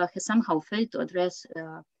 has somehow failed to address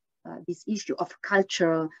this issue of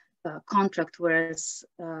cultural contract, whereas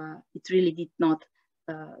it really did not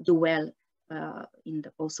do well in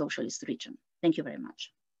the post-socialist region. Thank you very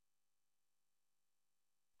much.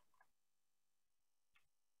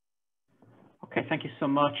 Okay, thank you so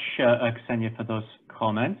much, Ksenjia, for those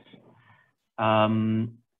comments.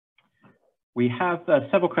 We have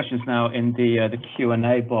several questions now in the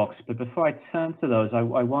Q&A box, but before I turn to those, I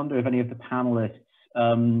wonder if any of the panelists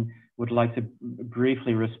would like to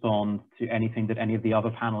briefly respond to anything that any of the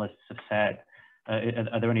other panelists have said.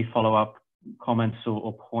 Are there any follow-up comments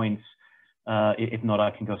or points? If not,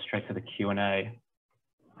 I can go straight to the Q&A.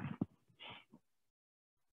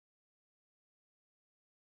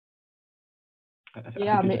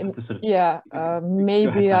 Yeah,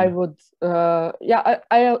 maybe I would.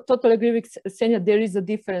 I totally agree with Ksenjia. There is a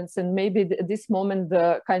difference, and maybe this moment,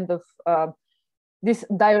 the kind of this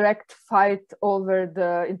direct fight over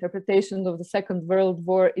the interpretation of the Second World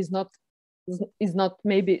War is not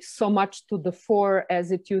maybe so much to the fore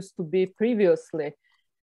as it used to be previously.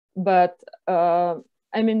 But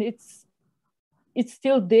I mean, it's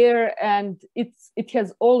still there, and it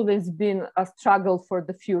has always been a struggle for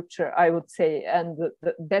the future, I would say, and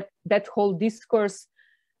that whole discourse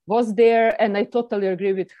was there, and I totally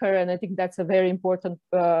agree with her, and I think that's a very important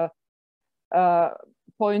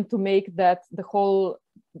point to make, that the whole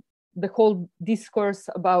discourse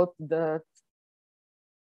about the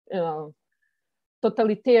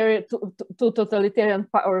totalitarian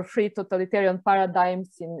or free totalitarian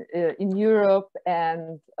paradigms in Europe,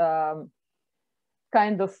 and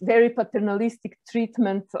kind of very paternalistic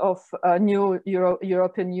treatment of new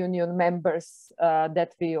European Union members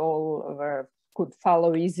that we all could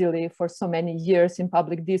follow easily for so many years in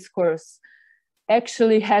public discourse,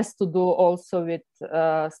 actually has to do also with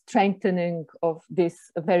strengthening of this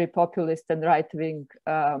very populist and right-wing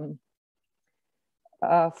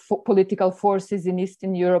political forces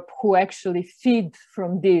in Europe, who actually feed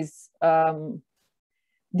from these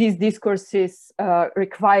discourses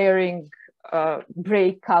requiring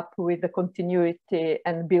break up with the continuity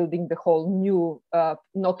and building the whole new,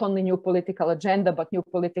 not only new political agenda, but new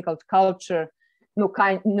political culture, new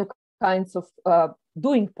kind kinds of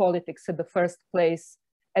doing politics in the first place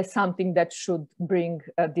as something that should bring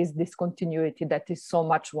this discontinuity that is so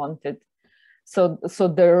much wanted. So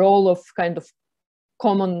the role of kind of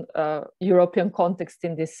common European context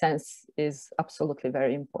in this sense is absolutely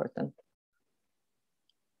very important.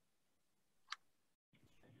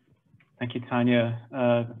 Thank you, Tania.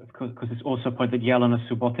 Because it's also a point that Jelena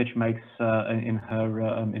Subotic makes in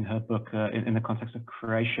her book in the context of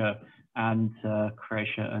Croatia and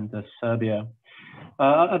Serbia.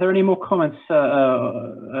 Are there any more comments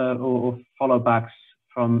or follow-backs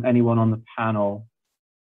from anyone on the panel?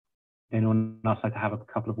 Anyone else like to have a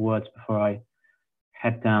couple of words before I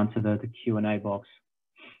head down to the Q&A box?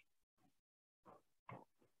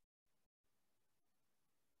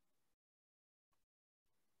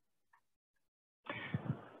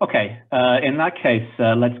 Okay, in that case,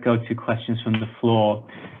 let's go to questions from the floor.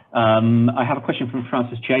 I have a question from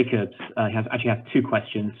Francis Jacobs. He actually has two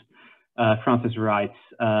questions. Francis writes,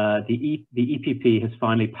 the EPP has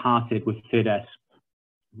finally parted with Fidesz.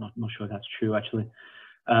 I'm not sure that's true, actually.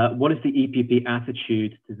 What is the EPP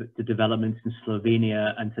attitude to developments in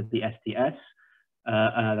Slovenia and to the SDS?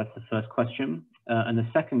 That's the first question. And the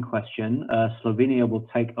second question, Slovenia will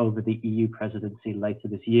take over the EU presidency later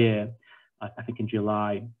this year, I think in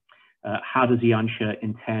July. How does Janša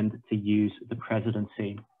intend to use the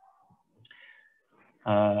presidency?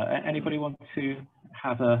 Anybody want to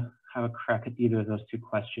have a crack at either of those two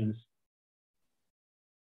questions?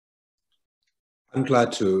 I'm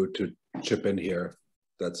glad to chip in here.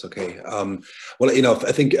 That's okay. Well, you know,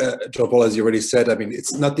 I think, John Paul, as you already said, I mean,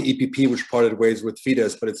 it's not the EPP which parted ways with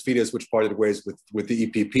Fidesz, but it's Fidesz which parted ways with the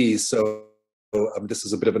EPP. So this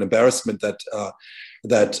is a bit of an embarrassment that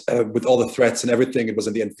with all the threats and everything, it was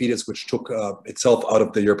in the end Fidesz which took itself out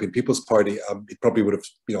of the European People's Party. It probably would have,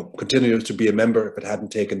 you know, continued to be a member if it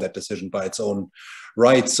hadn't taken that decision by its own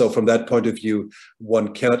right. So from that point of view,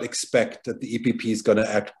 one cannot expect that the EPP is going to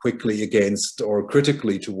act quickly against or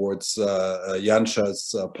critically towards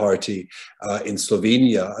Janša's party in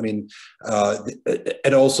Slovenia. I mean,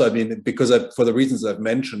 and also, I mean, because for the reasons I've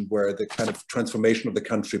mentioned, where the kind of transformation of the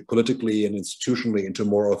country politically and institutionally into a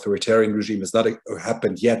more authoritarian regime has not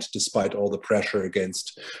happened yet, despite all the pressure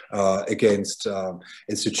against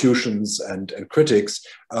institutions and critics.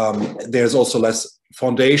 There's also less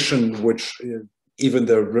foundation, which even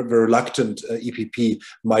the reluctant EPP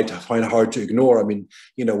might find hard to ignore. I mean,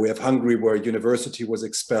 you know, we have Hungary, where university was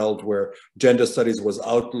expelled, where gender studies was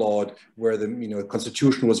outlawed, where the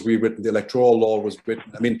constitution was rewritten, the electoral law was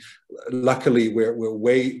written. I mean, luckily we're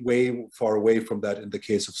way far away from that in the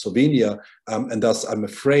case of Slovenia, and thus I'm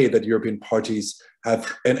afraid that European parties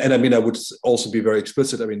have, and I mean, I would also be very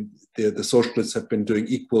explicit. I mean, the socialists have been doing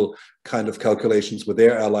equal kind of calculations with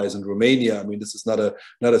their allies in Romania. I mean, this is not a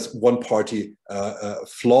one-party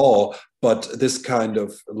flaw, but this kind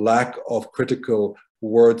of lack of critical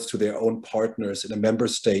words to their own partners in a member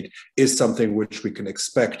state is something which we can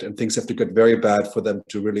expect, and things have to get very bad for them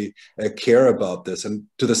to really care about this. And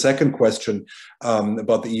to the second question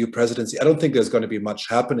about the EU presidency, I don't think there's going to be much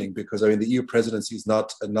happening, because I mean, the EU presidency is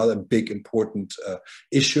not another big important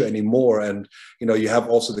issue anymore. And you know, you have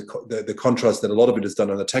also the contrast that a lot of it is done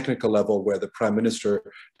on a technical level, where the prime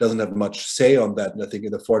minister doesn't have much say on that. And I think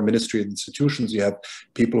in the foreign ministry and institutions, you have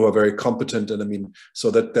people who are very competent, and I mean, so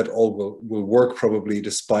that all will work probably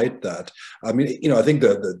despite that. I mean, you know, I think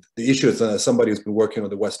the issue is, as somebody who's been working on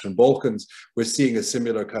the Western Balkans, we're seeing a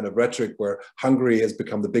similar kind of rhetoric where Hungary has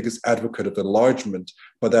become the biggest advocate of enlargement,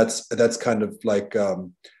 but that's kind of like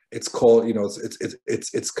it's called, you know,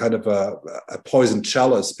 it's kind of a poisoned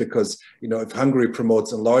chalice, because you know, if Hungary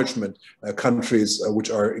promotes enlargement, countries which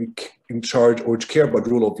are in charge or which care about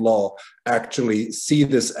rule of law actually see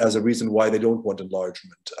this as a reason why they don't want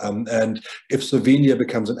enlargement. And if Slovenia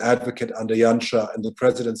becomes an advocate under Janša and the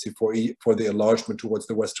presidency for the enlargement towards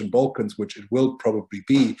the Western Balkans, which it will probably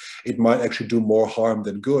be, it might actually do more harm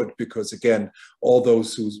than good, because again, all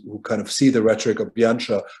those who kind of see the rhetoric of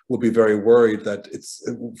Janša will be very worried that it's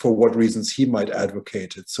for what reasons he might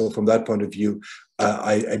advocate it. So from that point of view,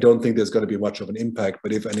 I don't think there's going to be much of an impact,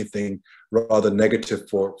 but if anything, rather negative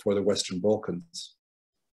for the Western Balkans.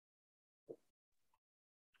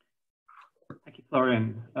 Thank you,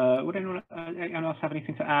 Florian. Would anyone else have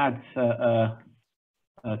anything to add to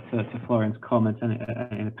Florian's comments and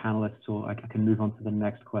the panelists, or I can move on to the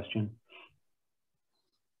next question?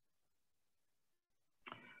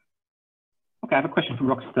 Okay, I have a question from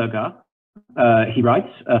Rocksturga. He writes,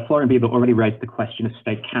 Florian Bieber already raised the question of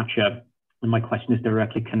state capture, and my question is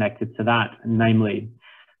directly connected to that. Namely,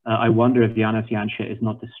 I wonder if Janša is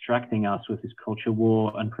not distracting us with his culture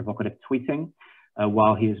war and provocative tweeting,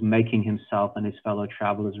 while he is making himself and his fellow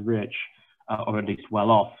travelers rich, or at least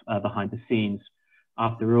well off behind the scenes.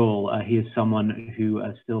 After all, he is someone who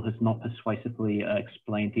still has not persuasively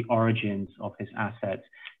explained the origins of his assets.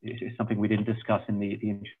 It's something we didn't discuss in the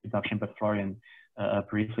introduction, but Florian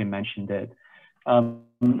briefly mentioned it.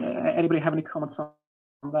 Anybody have any comments on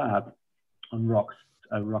that, on Rock's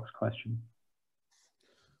question?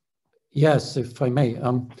 Yes, if I may.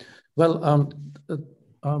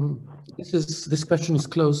 This question is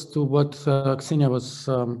close to what Ksenjia was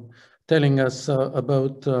telling us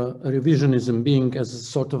about revisionism being as a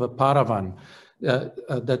sort of a paravan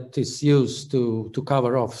that is used to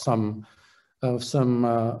cover off some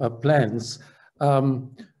plans.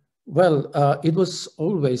 It was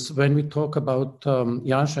always, when we talk about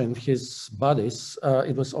Janša and his buddies,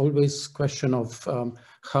 it was always a question of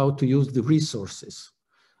how to use the resources,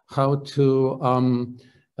 how to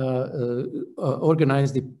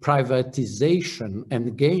organize the privatization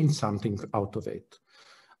and gain something out of it.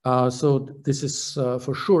 So this is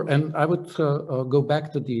for sure. And I would go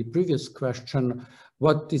back to the previous question,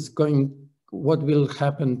 what will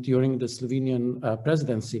happen during the Slovenian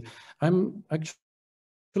presidency? I'm actually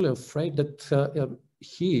afraid that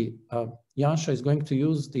Janša is going to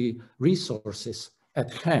use the resources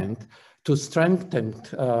at hand to strengthen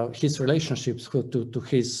his relationships to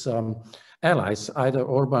his allies, either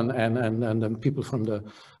Orban and people from the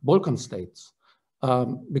Balkan states,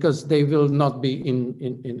 because they will not be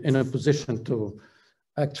in a position to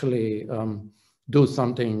actually do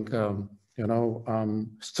something,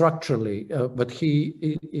 structurally. But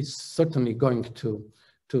he is certainly going to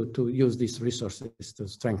use these resources to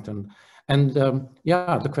strengthen. And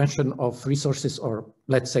the question of resources, or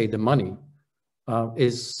let's say the money,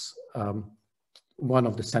 is one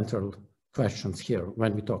of the central questions here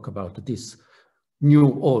when we talk about this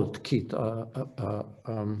new old kit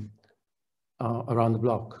around the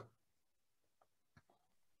block.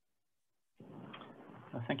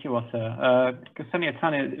 Thank you, Walter. Ksenjia,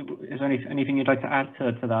 Tania, is there anything you'd like to add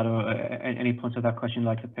to that, or any points of that question you'd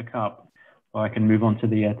like to pick up? Or I can move on to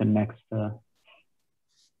the next.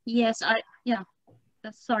 Yes,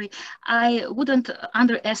 sorry. I wouldn't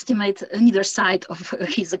underestimate neither side of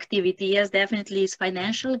his activity. Yes, definitely his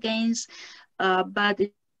financial gains, but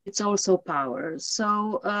it's also power.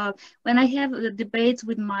 So when I have debates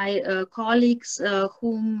with my colleagues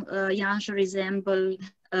whom Janša resembles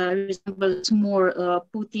more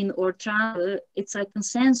Putin or Trump, it's a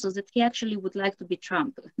consensus that he actually would like to be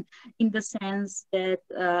Trump, in the sense that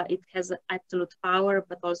it has absolute power,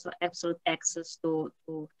 but also absolute access to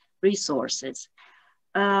resources.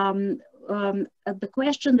 The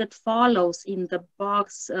question that follows in the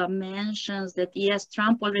box mentions that, yes,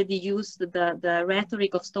 Trump already used the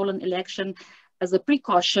rhetoric of stolen election as a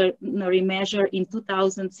precautionary measure in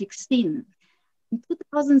 2016. In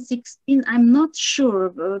 2016, I'm not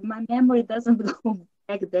sure, my memory doesn't go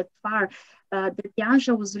back that far, that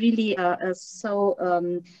Janša was really so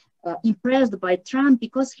impressed by Trump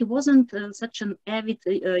because he wasn't such an avid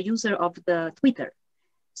user of the Twitter.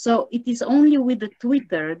 So it is only with the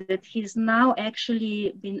Twitter that he's now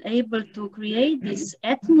actually been able to create this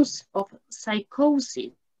atmosphere of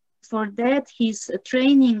psychosis. For that, his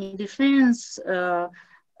training in defense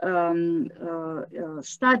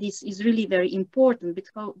studies is really very important,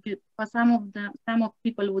 because some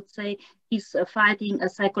people would say he's fighting a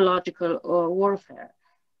psychological warfare.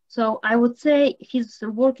 So I would say he's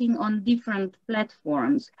working on different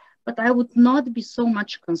platforms, but I would not be so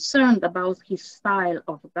much concerned about his style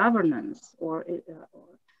of governance or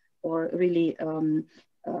really the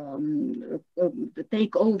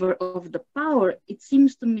takeover of the power. It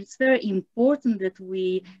seems to me it's very important that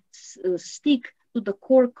we stick to the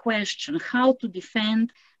core question, how to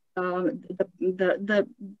defend the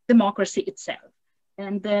democracy itself,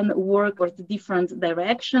 and then work with the different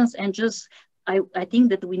directions. And just, I think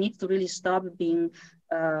that we need to really stop being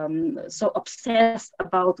so obsessed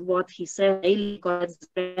about what he said,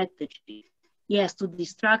 strategy. Yes, to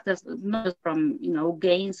distract us, not from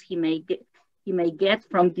gains he may get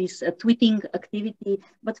from this tweeting activity,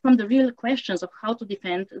 but from the real questions of how to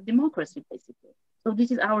defend democracy, basically. So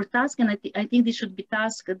this is our task, and I think this should be a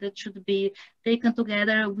task that should be taken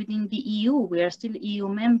together within the EU. We are still EU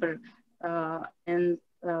member,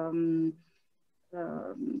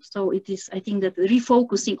 so it is, I think that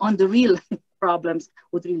refocusing on the real problems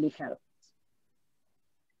would really help.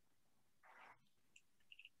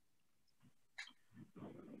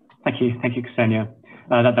 Thank you, Ksenjia.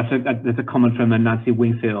 That's a comment from Nancy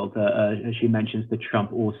Wingfield. She mentions that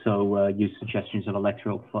Trump also used suggestions of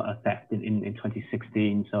electoral theft in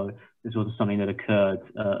 2016. So this was something that occurred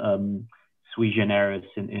sui generis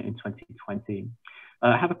in 2020.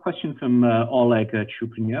 I have a question from Oleg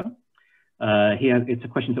Chuprinyo. It's a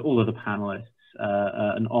question to all of the panelists,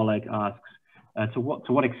 and Oleg asks, to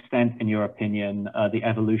what extent, in your opinion, the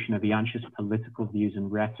evolution of Janša's political views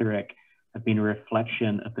and rhetoric have been a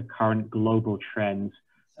reflection of the current global trends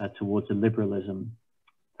towards illiberalism?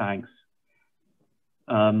 Thanks.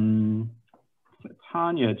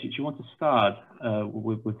 Tania, do you want to start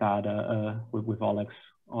with that, with Oleg's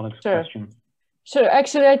question? Sure.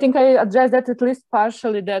 Actually, I think I addressed that at least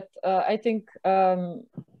partially, that I think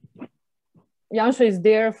Janša is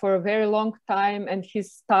there for a very long time, and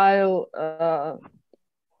his style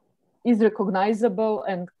is recognizable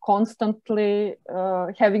and constantly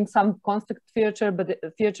having some constant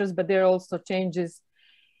features, but there are also changes.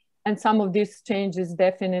 And some of these changes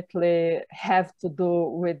definitely have to do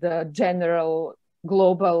with the general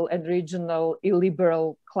global and regional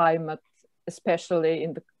illiberal climate, especially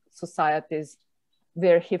in the societies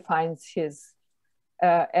where he finds his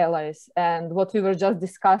allies. And what we were just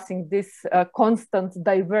discussing, this constant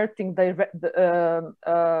diverting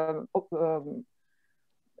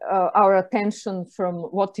our attention from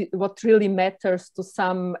what really matters to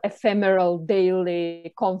some ephemeral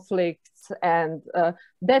daily conflicts. And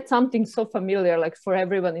that's something so familiar, like for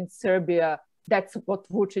everyone in Serbia. That's what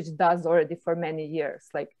Vučić does already for many years.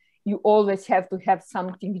 Like, you always have to have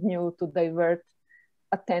something new to divert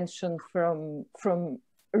attention from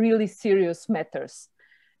really serious matters.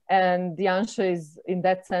 And Janša is, in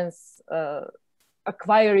that sense,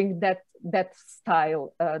 acquiring that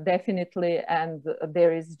style, definitely. And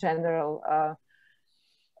there is general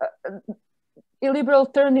illiberal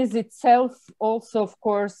turn is itself also, of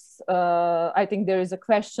course, I think there is a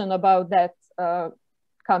question about that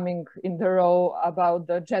coming in the row, about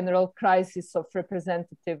the general crisis of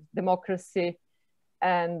representative democracy.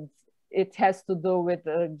 And it has to do with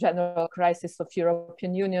the general crisis of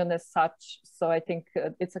European Union as such. So I think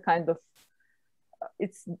it's a kind of,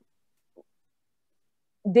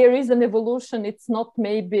 there is an evolution. It's not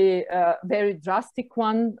maybe a very drastic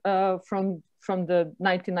one from the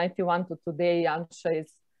 1991 to today. Janša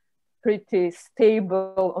is pretty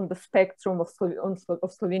stable on the spectrum of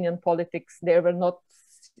Slovenian politics. There were not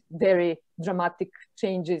very dramatic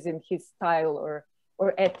changes in his style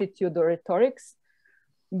or attitude or rhetorics,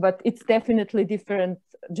 but it's definitely different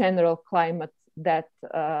general climate that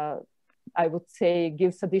I would say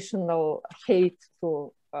gives additional hate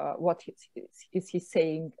to what is he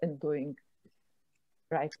saying and doing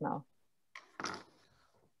right now.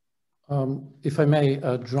 If I may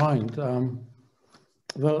join,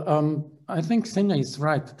 I think Ksenjia is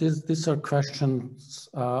right. These are questions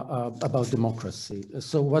about democracy.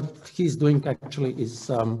 So what he's doing actually is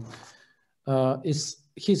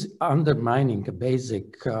he's undermining a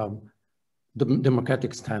basic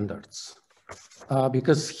democratic standards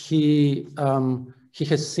because he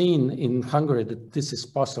has seen in Hungary that this is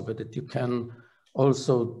possible, that you can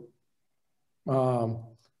also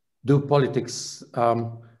do politics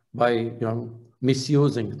by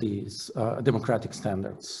misusing these democratic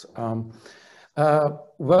standards. I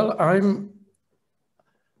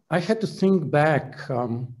had to think back.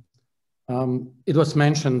 It was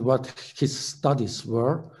mentioned what his studies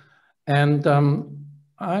were, and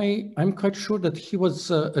I'm quite sure that he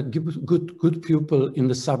was a good pupil in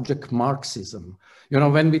the subject Marxism. You know,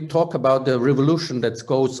 when we talk about the revolution that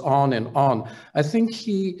goes on and on, I think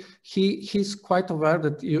he's quite aware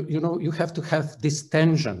that you have to have this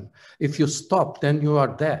tension. If you stop, then you are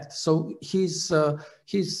dead. So he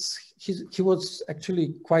was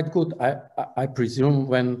actually quite good, I presume,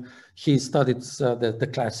 when he studied the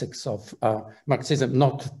classics of Marxism,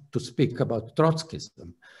 not to speak about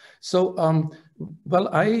Trotskyism. So,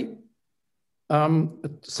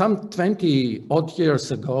 some 20 odd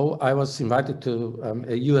years ago, I was invited to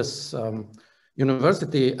a US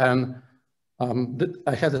university, and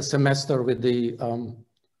I had a semester with the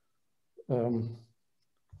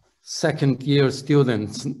second year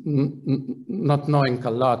students, not knowing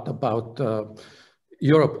a lot about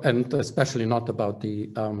Europe, and especially not about the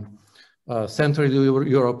Central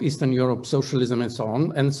Europe, Eastern Europe, socialism, and so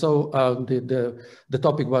on. And so the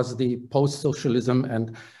topic was the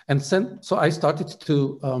post-socialism, so I started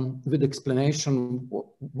to with explanation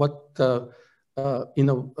what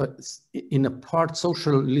in a part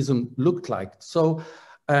socialism looked like. So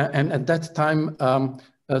and at that time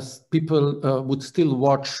people would still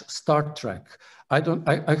watch Star Trek.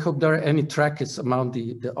 I hope there are any Trekkies among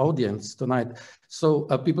the audience tonight. So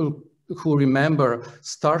people who remember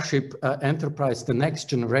Starship Enterprise, the Next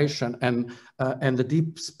Generation, and the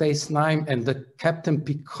Deep Space Nine, and the Captain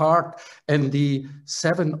Picard, and the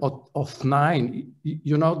 7 of 9,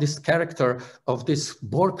 you know, this character of this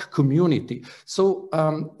Borg community. So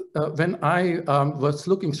when I was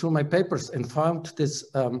looking through my papers and found this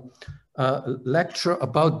lecture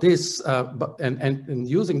about this and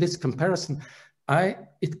using this comparison,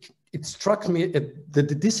 it struck me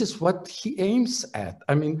that this is what he aims at.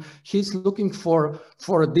 I mean, he's looking for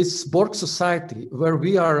this Borg society where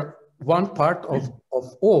we are one part of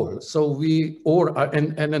all. So we all are,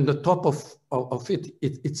 and in the top of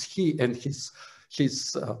it's he and his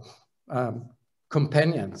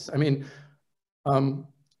companions. I mean,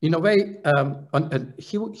 in a way,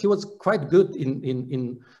 he was quite good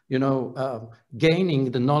in you know,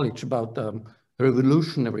 gaining the knowledge about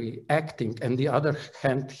revolutionary acting, and the other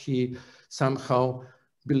hand, he somehow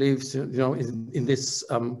believes, you know, in this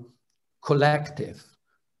collective.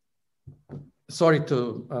 Sorry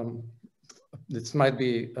to, this might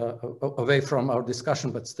be away from our discussion,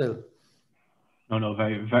 but still. No,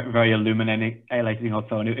 very illuminating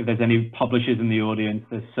also. And if there's any publishers in the audience,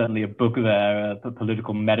 there's certainly a book there,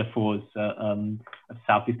 Political Metaphors of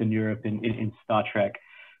Southeastern Europe in Star Trek.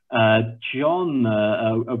 John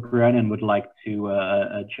O'Brien would like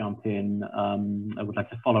to jump in. I would like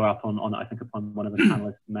to follow up on I think upon one of the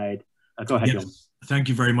panelists made. Go ahead, yes. John. Thank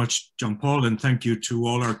you very much, John Paul, and thank you to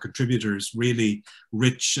all our contributors. Really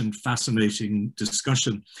rich and fascinating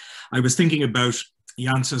discussion. I was thinking about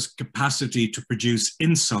Janša's capacity to produce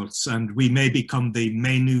insults, and we may become the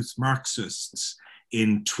Maynooth Marxists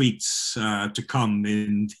in tweets to come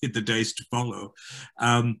in the days to follow.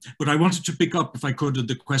 But I wanted to pick up, if I could,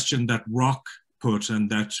 the question that Rock put and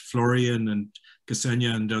that Florian and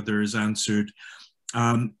Ksenjia and others answered.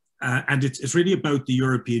 And it's really about the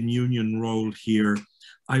European Union role here.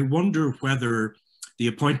 I wonder whether the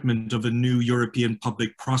appointment of a new European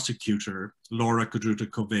public prosecutor, Laura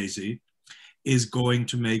Kudruta-Kovesi, is going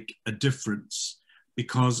to make a difference,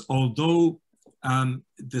 because although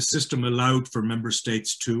the system allowed for member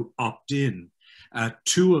states to opt in,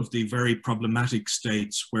 two of the very problematic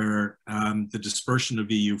states where the dispersion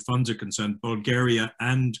of EU funds are concerned, Bulgaria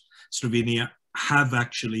and Slovenia, have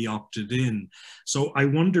actually opted in. So I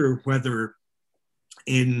wonder whether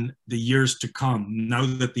in the years to come, now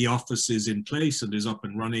that the office is in place and is up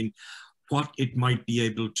and running, what it might be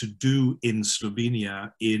able to do in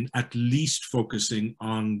Slovenia in at least focusing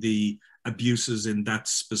on the abuses in that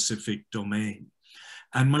specific domain.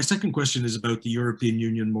 And my second question is about the European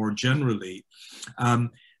Union more generally.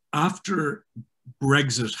 After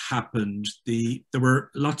Brexit happened, there were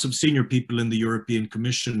lots of senior people in the European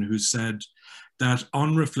Commission who said that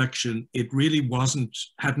on reflection, it really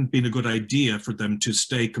hadn't been a good idea for them to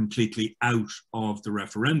stay completely out of the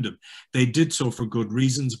referendum. They did so for good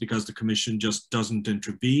reasons, because the Commission just doesn't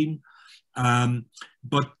intervene.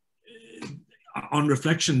 But on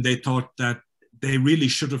reflection, they thought that they really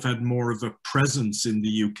should have had more of a presence in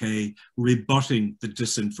the UK, rebutting the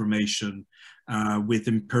disinformation with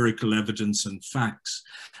empirical evidence and facts.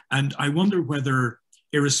 And I wonder whether,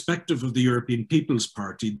 irrespective of the European People's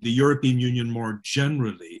Party, the European Union more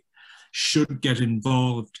generally should get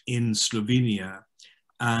involved in Slovenia.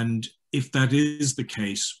 And if that is the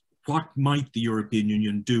case, what might the European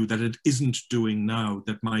Union do that it isn't doing now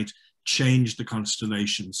that might change the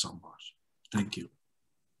constellation somewhat? Thank you.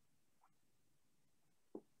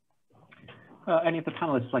 Any of the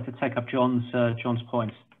panelists like to take up John's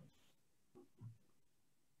points?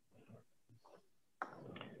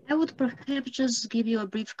 I would perhaps just give you a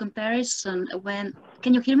brief comparison.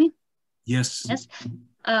 Can you hear me? Yes. Yes.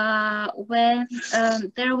 When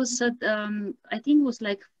there was I think it was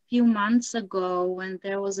like a few months ago, when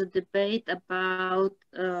there was a debate about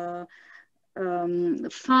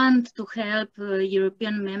fund to help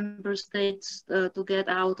European member states to get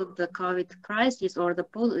out of the COVID crisis, or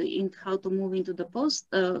how to move into the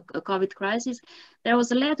post-COVID crisis. There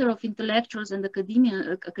was a letter of intellectuals and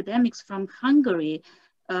academics from Hungary,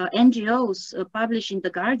 NGOs published in The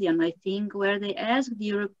Guardian, I think, where they asked the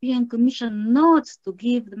European Commission not to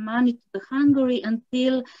give the money to Hungary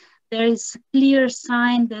until there is a clear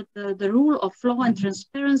sign that the rule of law and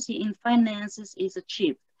transparency in finances is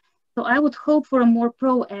achieved. So I would hope for a more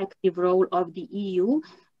proactive role of the EU,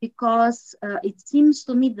 because it seems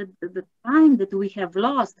to me that the time that we have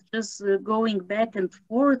lost just going back and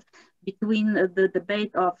forth between the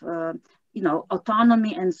debate of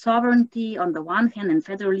autonomy and sovereignty on the one hand and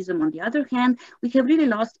federalism on the other hand, we have really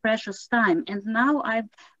lost precious time. And now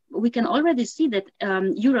we can already see that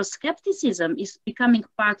Euroscepticism is becoming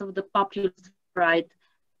part of the populist right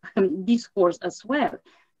discourse as well.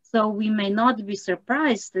 So we may not be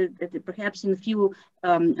surprised that perhaps in a few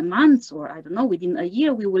months, or I don't know, within a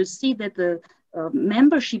year, we will see that the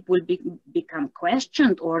membership will become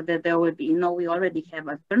questioned, or that there will be, you know, we already have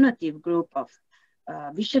alternative group of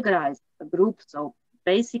Visegrad group. So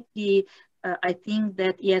basically, I think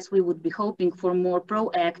that yes, we would be hoping for more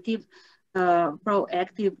proactive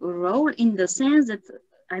role, in the sense that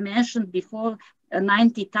I mentioned before,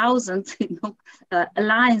 90,000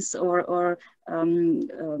 alliance or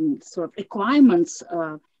sort of requirements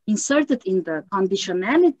inserted in the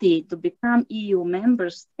conditionality to become EU member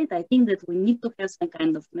state. I think that we need to have some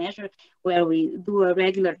kind of measure where we do a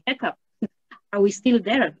regular checkup. Are we still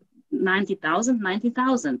there? 90,000,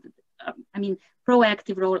 90,000. I mean,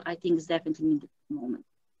 proactive role, I think, is definitely needed at the moment.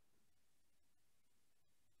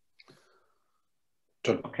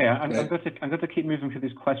 Okay, I'm going to keep moving through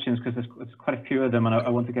these questions because there's quite a few of them, and I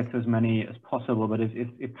want to get to as many as possible. But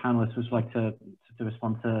if panelists would like to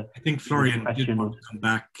respond to, I think Florian did want to come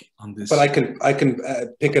back on this. But I can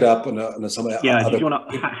pick it up on some other. Yeah, if you want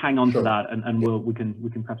to hang on to that, and we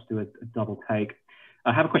can perhaps do a double take.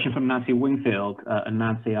 I have a question from Nancy Wingfield, and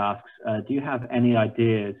Nancy asks, do you have any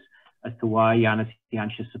ideas as to why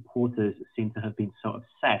Janša supporters seem to have been so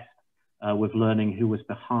obsessed with learning who was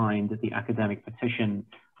behind the academic petition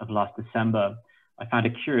of last December? I found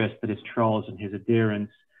it curious that his trolls and his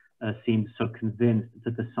adherents seemed so convinced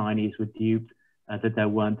that the signees were duped, that they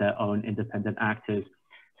weren't their own independent actors.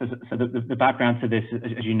 So the background to this,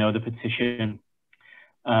 as you know, the petition,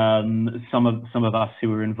 some of us who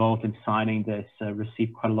were involved in signing this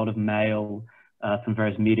received quite a lot of mail from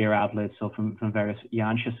various media outlets or from various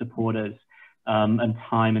Janša supporters, and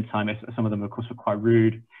time, some of them of course were quite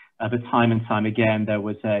rude. But time and time again, there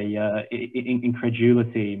was a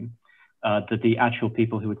incredulity that the actual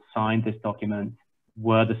people who had signed this document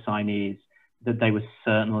were the signees, that they were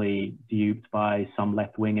certainly duped by some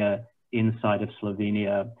left-winger inside of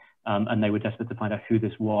Slovenia, and they were desperate to find out who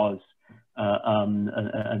this was.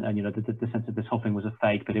 And you know, the sense that this whole thing was a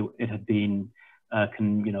fake, but it had been,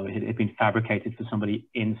 it had been fabricated for somebody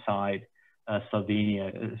inside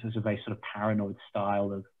Slovenia. It was a very sort of paranoid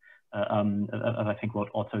style of I think what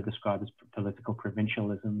Otto described as political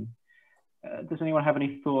provincialism. Does anyone have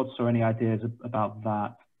any thoughts or any ideas about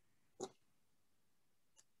that?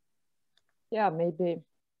 Yeah, maybe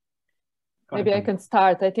I can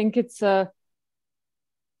start. I think it's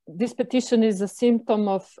this petition is a symptom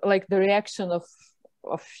of like the reaction of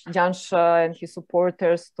Janša and his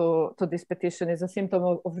supporters to this petition is a symptom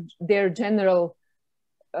of their general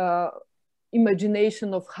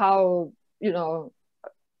imagination of how, you know,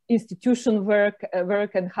 institutions work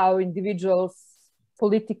and how individuals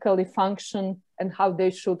politically function and how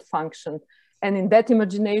they should function. And in that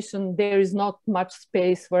imagination, there is not much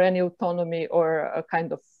space for any autonomy or a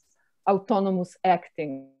kind of autonomous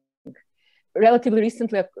acting. Relatively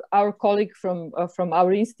recently, our colleague from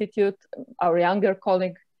our institute, our younger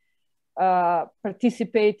colleague,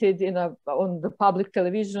 participated on the public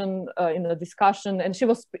television in a discussion, and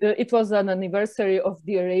it was an anniversary of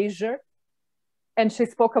the erasure. And she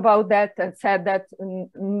spoke about that and said that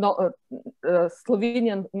no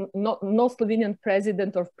Slovenian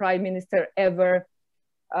president or prime minister ever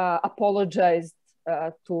apologized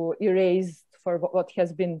to erase for what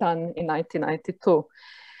has been done in 1992.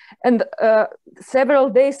 And several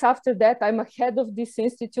days after that, I'm ahead of this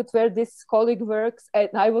institute where this colleague works, and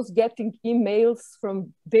I was getting emails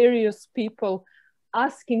from various people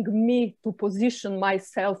asking me to position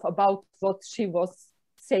myself about what she was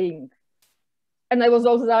saying. And I was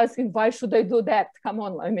also asking, why should I do that? Come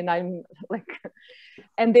on, I mean, I'm like,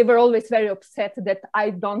 and they were always very upset that I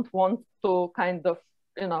don't want to kind of,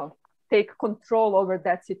 you know, take control over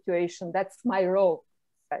that situation. That's my role,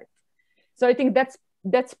 right? So I think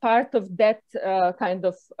that's part of that kind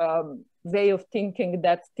of way of thinking,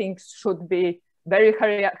 that things should be very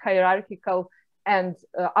hierarchical, and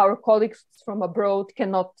our colleagues from abroad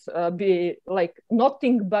cannot be like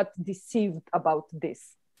nothing but deceived about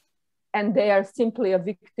this. And they are simply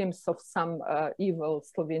victims of some evil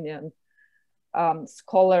Slovenian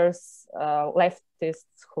scholars,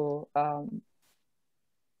 leftists who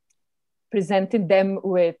presented them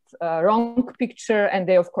with a wrong picture, and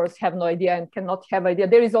they of course have no idea and cannot have idea.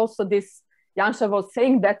 There is also this, Janša was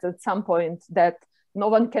saying that at some point, that no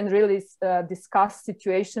one can really discuss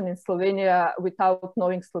situation in Slovenia without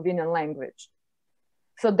knowing Slovenian language.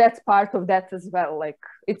 So that's part of that as well. Like,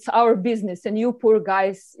 it's our business, and you poor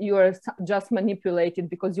guys, you are just manipulated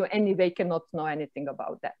because you anyway cannot know anything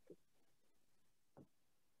about that.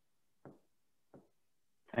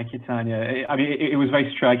 Thank you, Tania. I mean, it was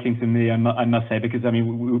very striking to me, I must say, because I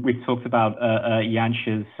mean, we've talked about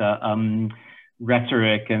Janša's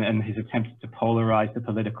rhetoric and his attempts to polarize the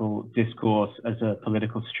political discourse as a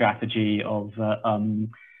political strategy of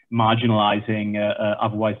marginalizing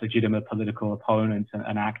otherwise legitimate political opponents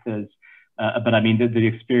and actors. But I mean, the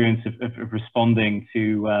experience of responding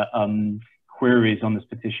to queries on this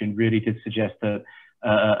petition really did suggest that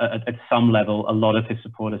at some level, a lot of his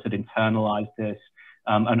supporters had internalized this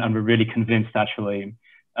and were really convinced, actually,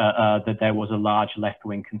 that there was a large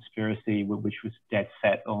left-wing conspiracy which was dead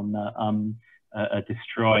set on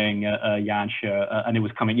destroying Janša, and it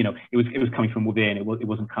was coming, it was coming from within. It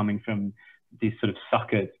wasn't coming from these sort of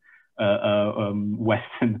suckered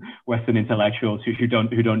Western intellectuals who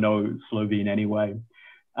don't know Slovene anyway.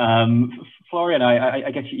 Florian, I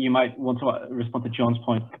guess you might want to respond to John's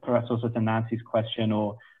point, perhaps also to Nancy's question,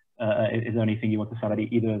 or is there anything you want to say about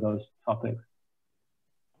either of those topics?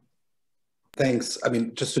 Thanks. I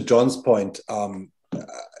mean, just to John's point,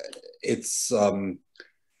 it's, I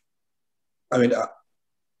mean,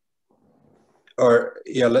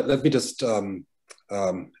 let me just, I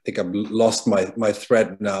think I've lost my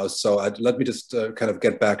thread now, so let me just kind of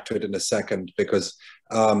get back to it in a second, because,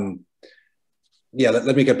 yeah,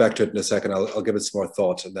 let me get back to it in a second. I'll give it some more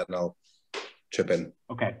thought, and then I'll chip in.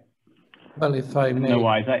 Okay. Well, if I may. No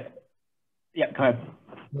worries. Yeah, go ahead.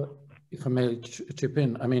 If I may chip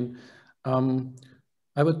in, I mean,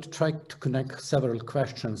 I would try to connect several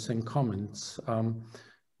questions and comments.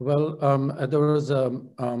 There was a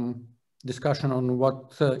discussion on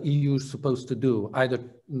what EU is supposed to do, either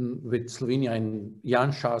with Slovenia and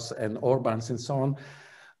Janšas and Orbán's and so on.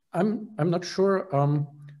 I'm not sure.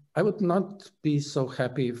 I would not be so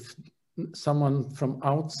happy if someone from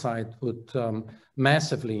outside would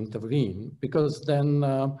massively intervene, because then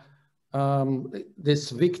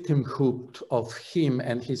this victimhood of him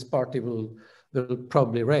and his party will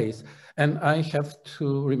probably raise. And I have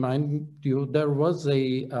to remind you, there was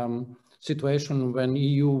a situation when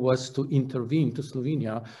EU was to intervene to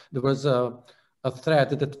Slovenia. There was a threat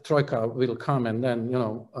that the Troika will come, and then,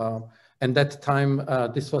 and that time,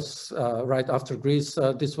 this was right after Greece,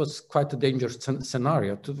 this was quite a dangerous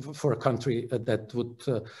scenario for a country that would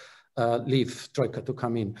leave Troika to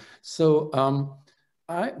come in. So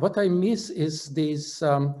what I miss is this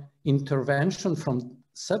intervention from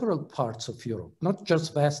several parts of Europe, not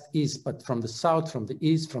just West, East, but from the South, from the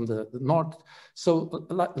East, from the North. So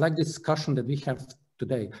like the discussion that we have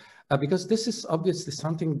today, because this is obviously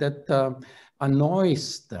something that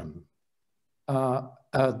annoys them.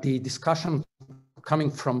 The discussion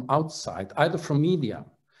coming from outside, either from media,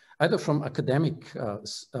 either from academic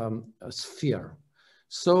sphere.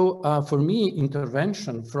 So for me,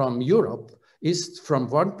 intervention from Europe is from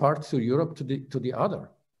one part to Europe to the other.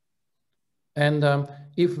 And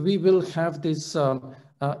if we will have this,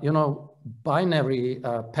 binary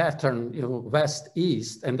pattern,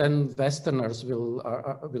 West-East, and then Westerners will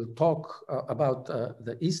talk about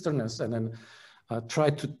the Easterners, and then try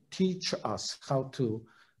to teach us how to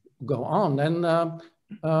go on, and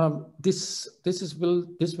this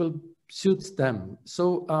will suit them.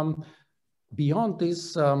 So beyond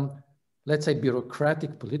this, let's say,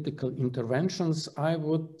 bureaucratic political interventions, I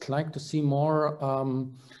would like to see more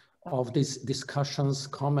of these discussions,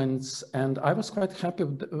 comments, and I was quite happy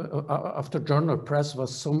after Journal Press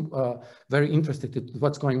was so very interested in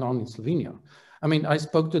what's going on in Slovenia. I mean, I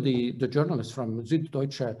spoke to the journalist from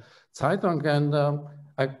Süddeutsche Zeitung, and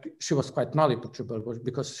she was quite knowledgeable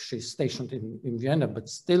because she's stationed in Vienna, but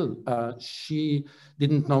still she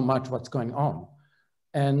didn't know much what's going on.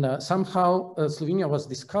 And somehow Slovenia was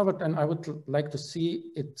discovered, and I would like to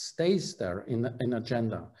see it stays there in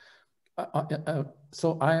agenda.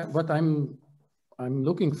 So what I'm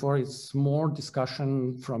looking for is more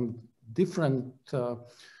discussion from different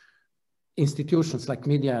institutions like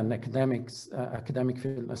media and academics, academic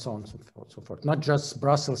field, and so on and so forth. Not just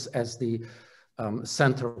Brussels as the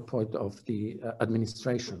center point of the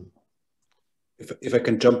administration. If I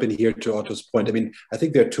can jump in here to Otto's point, I mean, I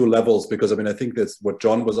think there are two levels, because I mean, I think that's what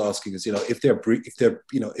John was asking is, if there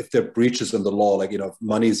are breaches in the law, like, if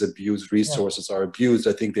money is abused, resources are abused,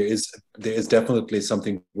 I think there is definitely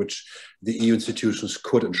something which the EU institutions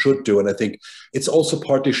could and should do. And I think it's also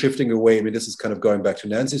partly shifting away. I mean, this is kind of going back to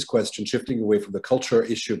Nancy's question, shifting away from the culture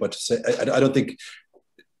issue, but to say, I don't think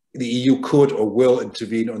the EU could or will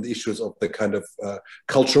intervene on the issues of the kind of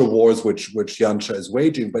cultural wars which Janša is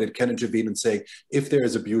waging, but it can intervene and say, if there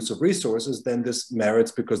is abuse of resources, then this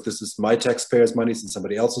merits, because this is my taxpayers' money and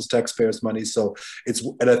somebody else's taxpayers' money. So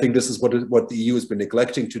and I think this is what the EU has been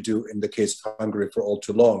neglecting to do in the case of Hungary for all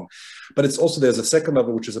too long. But it's also, there's a second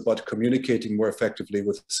level, which is about communicating more effectively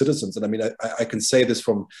with citizens. And I mean, I can say this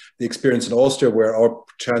from the experience in Austria, where our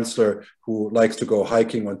chancellor, who who likes to go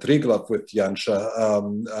hiking on Triglav with Janša,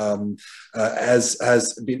 has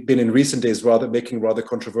been in recent days making rather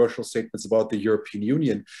controversial statements about the European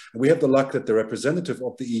Union. And we have the luck that the representative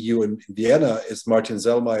of the EU in Vienna is Martin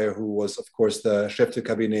Selmayr, who was, of course, the chef de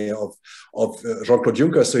cabinet of Jean-Claude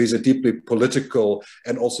Juncker. So he's a deeply political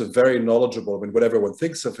and also very knowledgeable, I mean, whatever one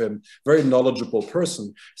thinks of him, very knowledgeable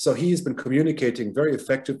person. So he's been communicating very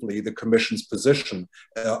effectively the Commission's position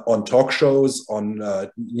on talk shows, on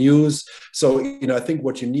news. So, you know, I think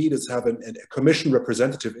what you need is have a Commission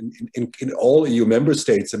representative in all EU member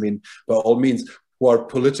states, I mean, by all means, who are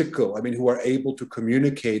political, I mean, who are able to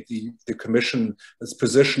communicate the Commission's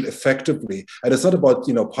position effectively. And it's not about,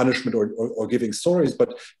 you know, punishment or giving stories, but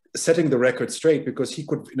setting the record straight, because he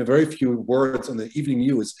could, in a very few words on the evening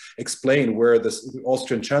news, explain where the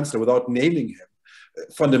Austrian Chancellor, without naming him,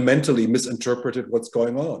 fundamentally misinterpreted what's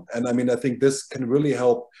going on. And I mean, I think this can really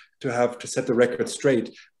help to set the record straight,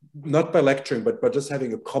 not by lecturing, but just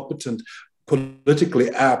having a competent, politically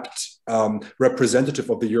apt representative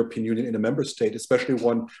of the European Union in a member state, especially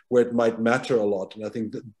one where it might matter a lot. And I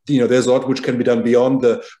think that, you know, there's a lot which can be done beyond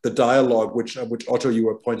the dialogue, which Otto, you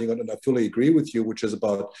were pointing out, and I fully agree with you, which is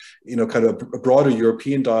about, you know, kind of a broader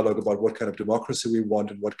European dialogue about what kind of democracy we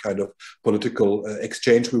want and what kind of political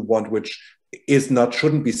exchange we want, which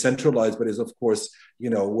shouldn't be centralized, but is, of course, you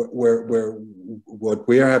know, where what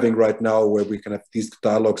we are having right now, where we can have these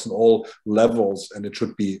dialogues on all levels, and it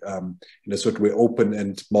should be in a certain way open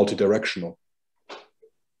and multi-directional.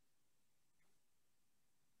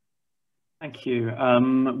 Thank you.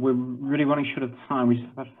 We're really running short of time. We just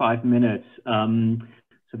have about 5 minutes.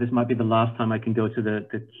 So this might be the last time I can go to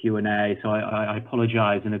the Q&A. So I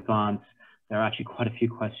apologize in advance. There are actually quite a few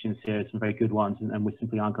questions here, some very good ones, and we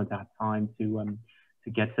simply aren't going to have time to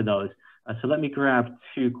get to those. So let me grab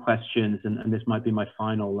 2 questions, and this might be my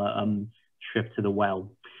final trip to the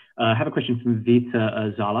well. I have a question from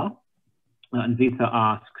Vita Zala, and Vita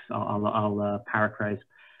asks, I'll paraphrase,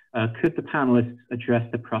 could the panelists address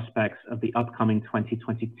the prospects of the upcoming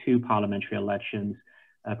 2022 parliamentary elections,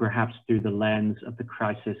 perhaps through the lens of the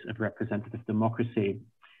crisis of representative democracy?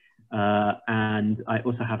 And I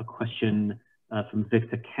also have a question from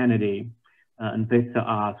Victor Kennedy, and Victor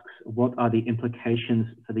asks, what are the implications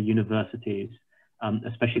for the universities,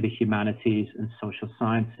 especially the humanities and social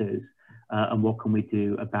sciences, and what can we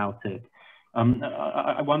do about it?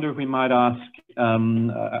 I wonder if we might ask,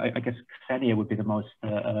 I guess Ksenjia would be the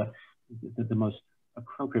most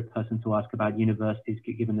appropriate person to ask about universities,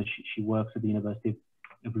 given that she works at the University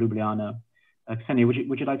of Ljubljana. Ksenjia,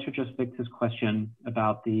 would you like to address Victor's question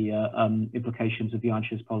about the implications of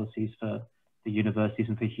Janša's policies for the universities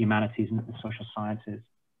and for humanities and the social sciences?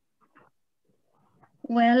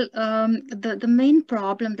 Well, the main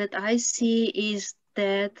problem that I see is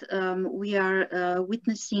that we are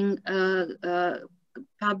witnessing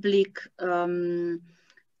public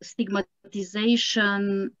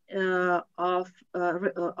stigmatization of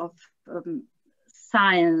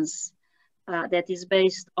science that is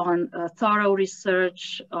based on thorough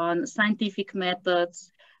research, on scientific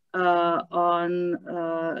methods, on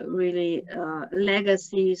really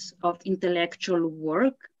legacies of intellectual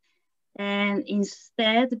work. And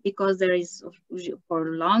instead, because there is for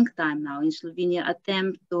a long time now in Slovenia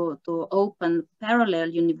attempt to open parallel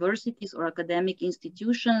universities or academic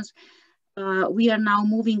institutions, we are now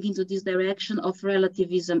moving into this direction of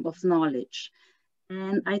relativism of knowledge.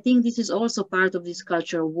 And I think this is also part of this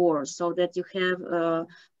culture war, so that you have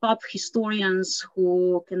pop historians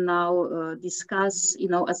who can now discuss, you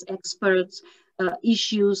know, as experts,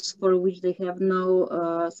 issues for which they have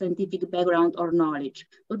no scientific background or knowledge.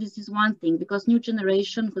 So this is one thing, because new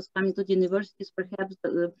generation who's coming to the universities perhaps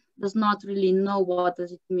does not really know what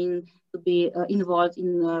does it mean to be involved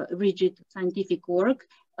in rigid scientific work,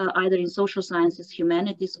 either in social sciences,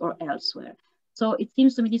 humanities, or elsewhere. So it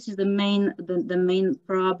seems to me this is the main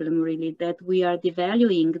problem, really, that we are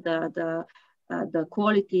devaluing the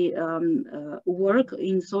quality work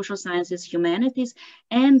in social sciences, humanities,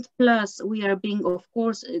 and plus we are being, of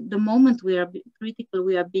course, the moment we are critical,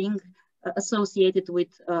 we are being associated with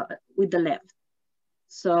the left.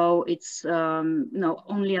 So it's you know,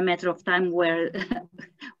 only a matter of time where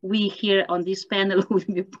we here on this panel will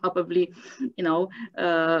be probably, you know,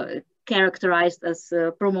 characterized as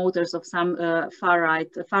promoters of some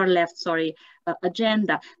far left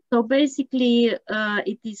agenda. So basically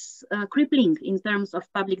it is crippling in terms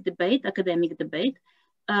of public debate, academic debate,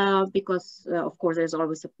 because of course there's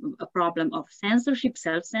always a problem of censorship,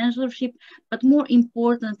 self-censorship, but more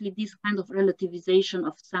importantly, this kind of relativization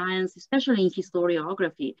of science, especially in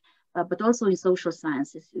historiography. but also in social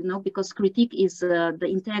sciences, you know, because critique is the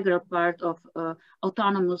integral part of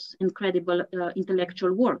autonomous, incredible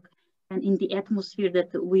intellectual work. And in the atmosphere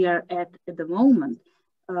that we are at the moment,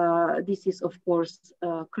 this is, of course,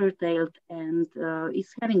 curtailed and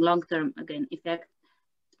is having long-term, again, effect,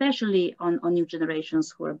 especially on new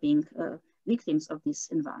generations who are being victims of this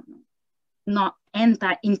environment. Not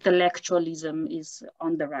anti-intellectualism is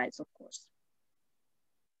on the rise, of course.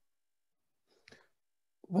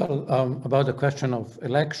 Well, about the question of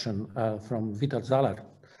election from Vital Zalar.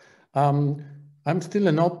 I'm still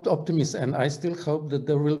an optimist, and I still hope that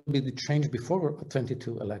there will be the change before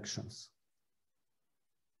 22 elections.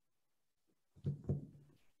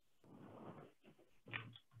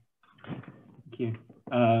 Thank you.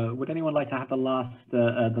 Would anyone like to have the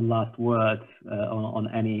last word on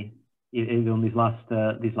any, either on these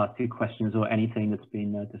last two questions or anything that's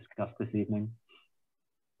been discussed this evening?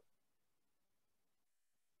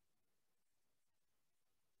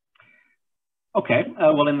 Okay,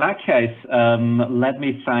 well, in that case, let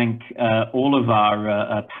me thank all of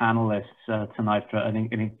our panelists tonight for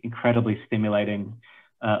an incredibly stimulating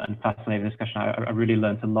and fascinating discussion. I really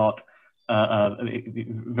learned a lot,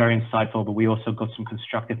 very insightful, but we also got some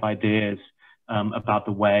constructive ideas about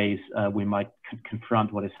the ways we might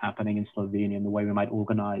confront what is happening in Slovenia and the way we might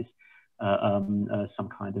organize some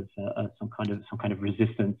kind of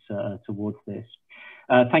resistance towards this.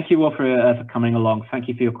 Thank you all for coming along. Thank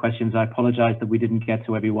you for your questions. I apologize that we didn't get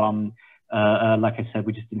to everyone. Like I said,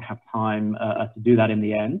 we just didn't have time to do that in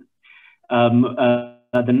the end.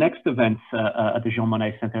 The next event at the Jean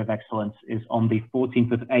Monnet Center of Excellence is on the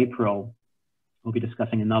 14th of April. We'll be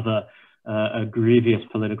discussing another grievous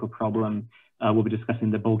political problem. We'll be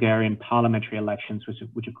discussing the Bulgarian parliamentary elections,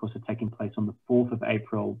 which of course are taking place on the 4th of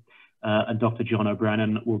April. Dr. John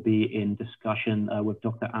O'Brien will be in discussion with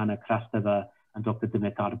Dr. Anna Krasteva and Dr.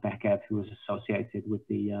 Dimitar Bekev, who is associated with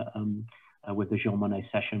the Jean Monnet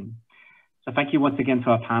session. So thank you once again to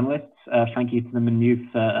our panelists. Thank you to the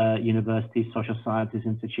Maynooth University Social Sciences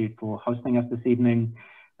Institute for hosting us this evening.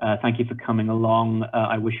 Thank you for coming along.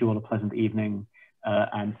 I wish you all a pleasant evening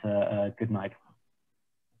and good night.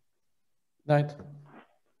 Night.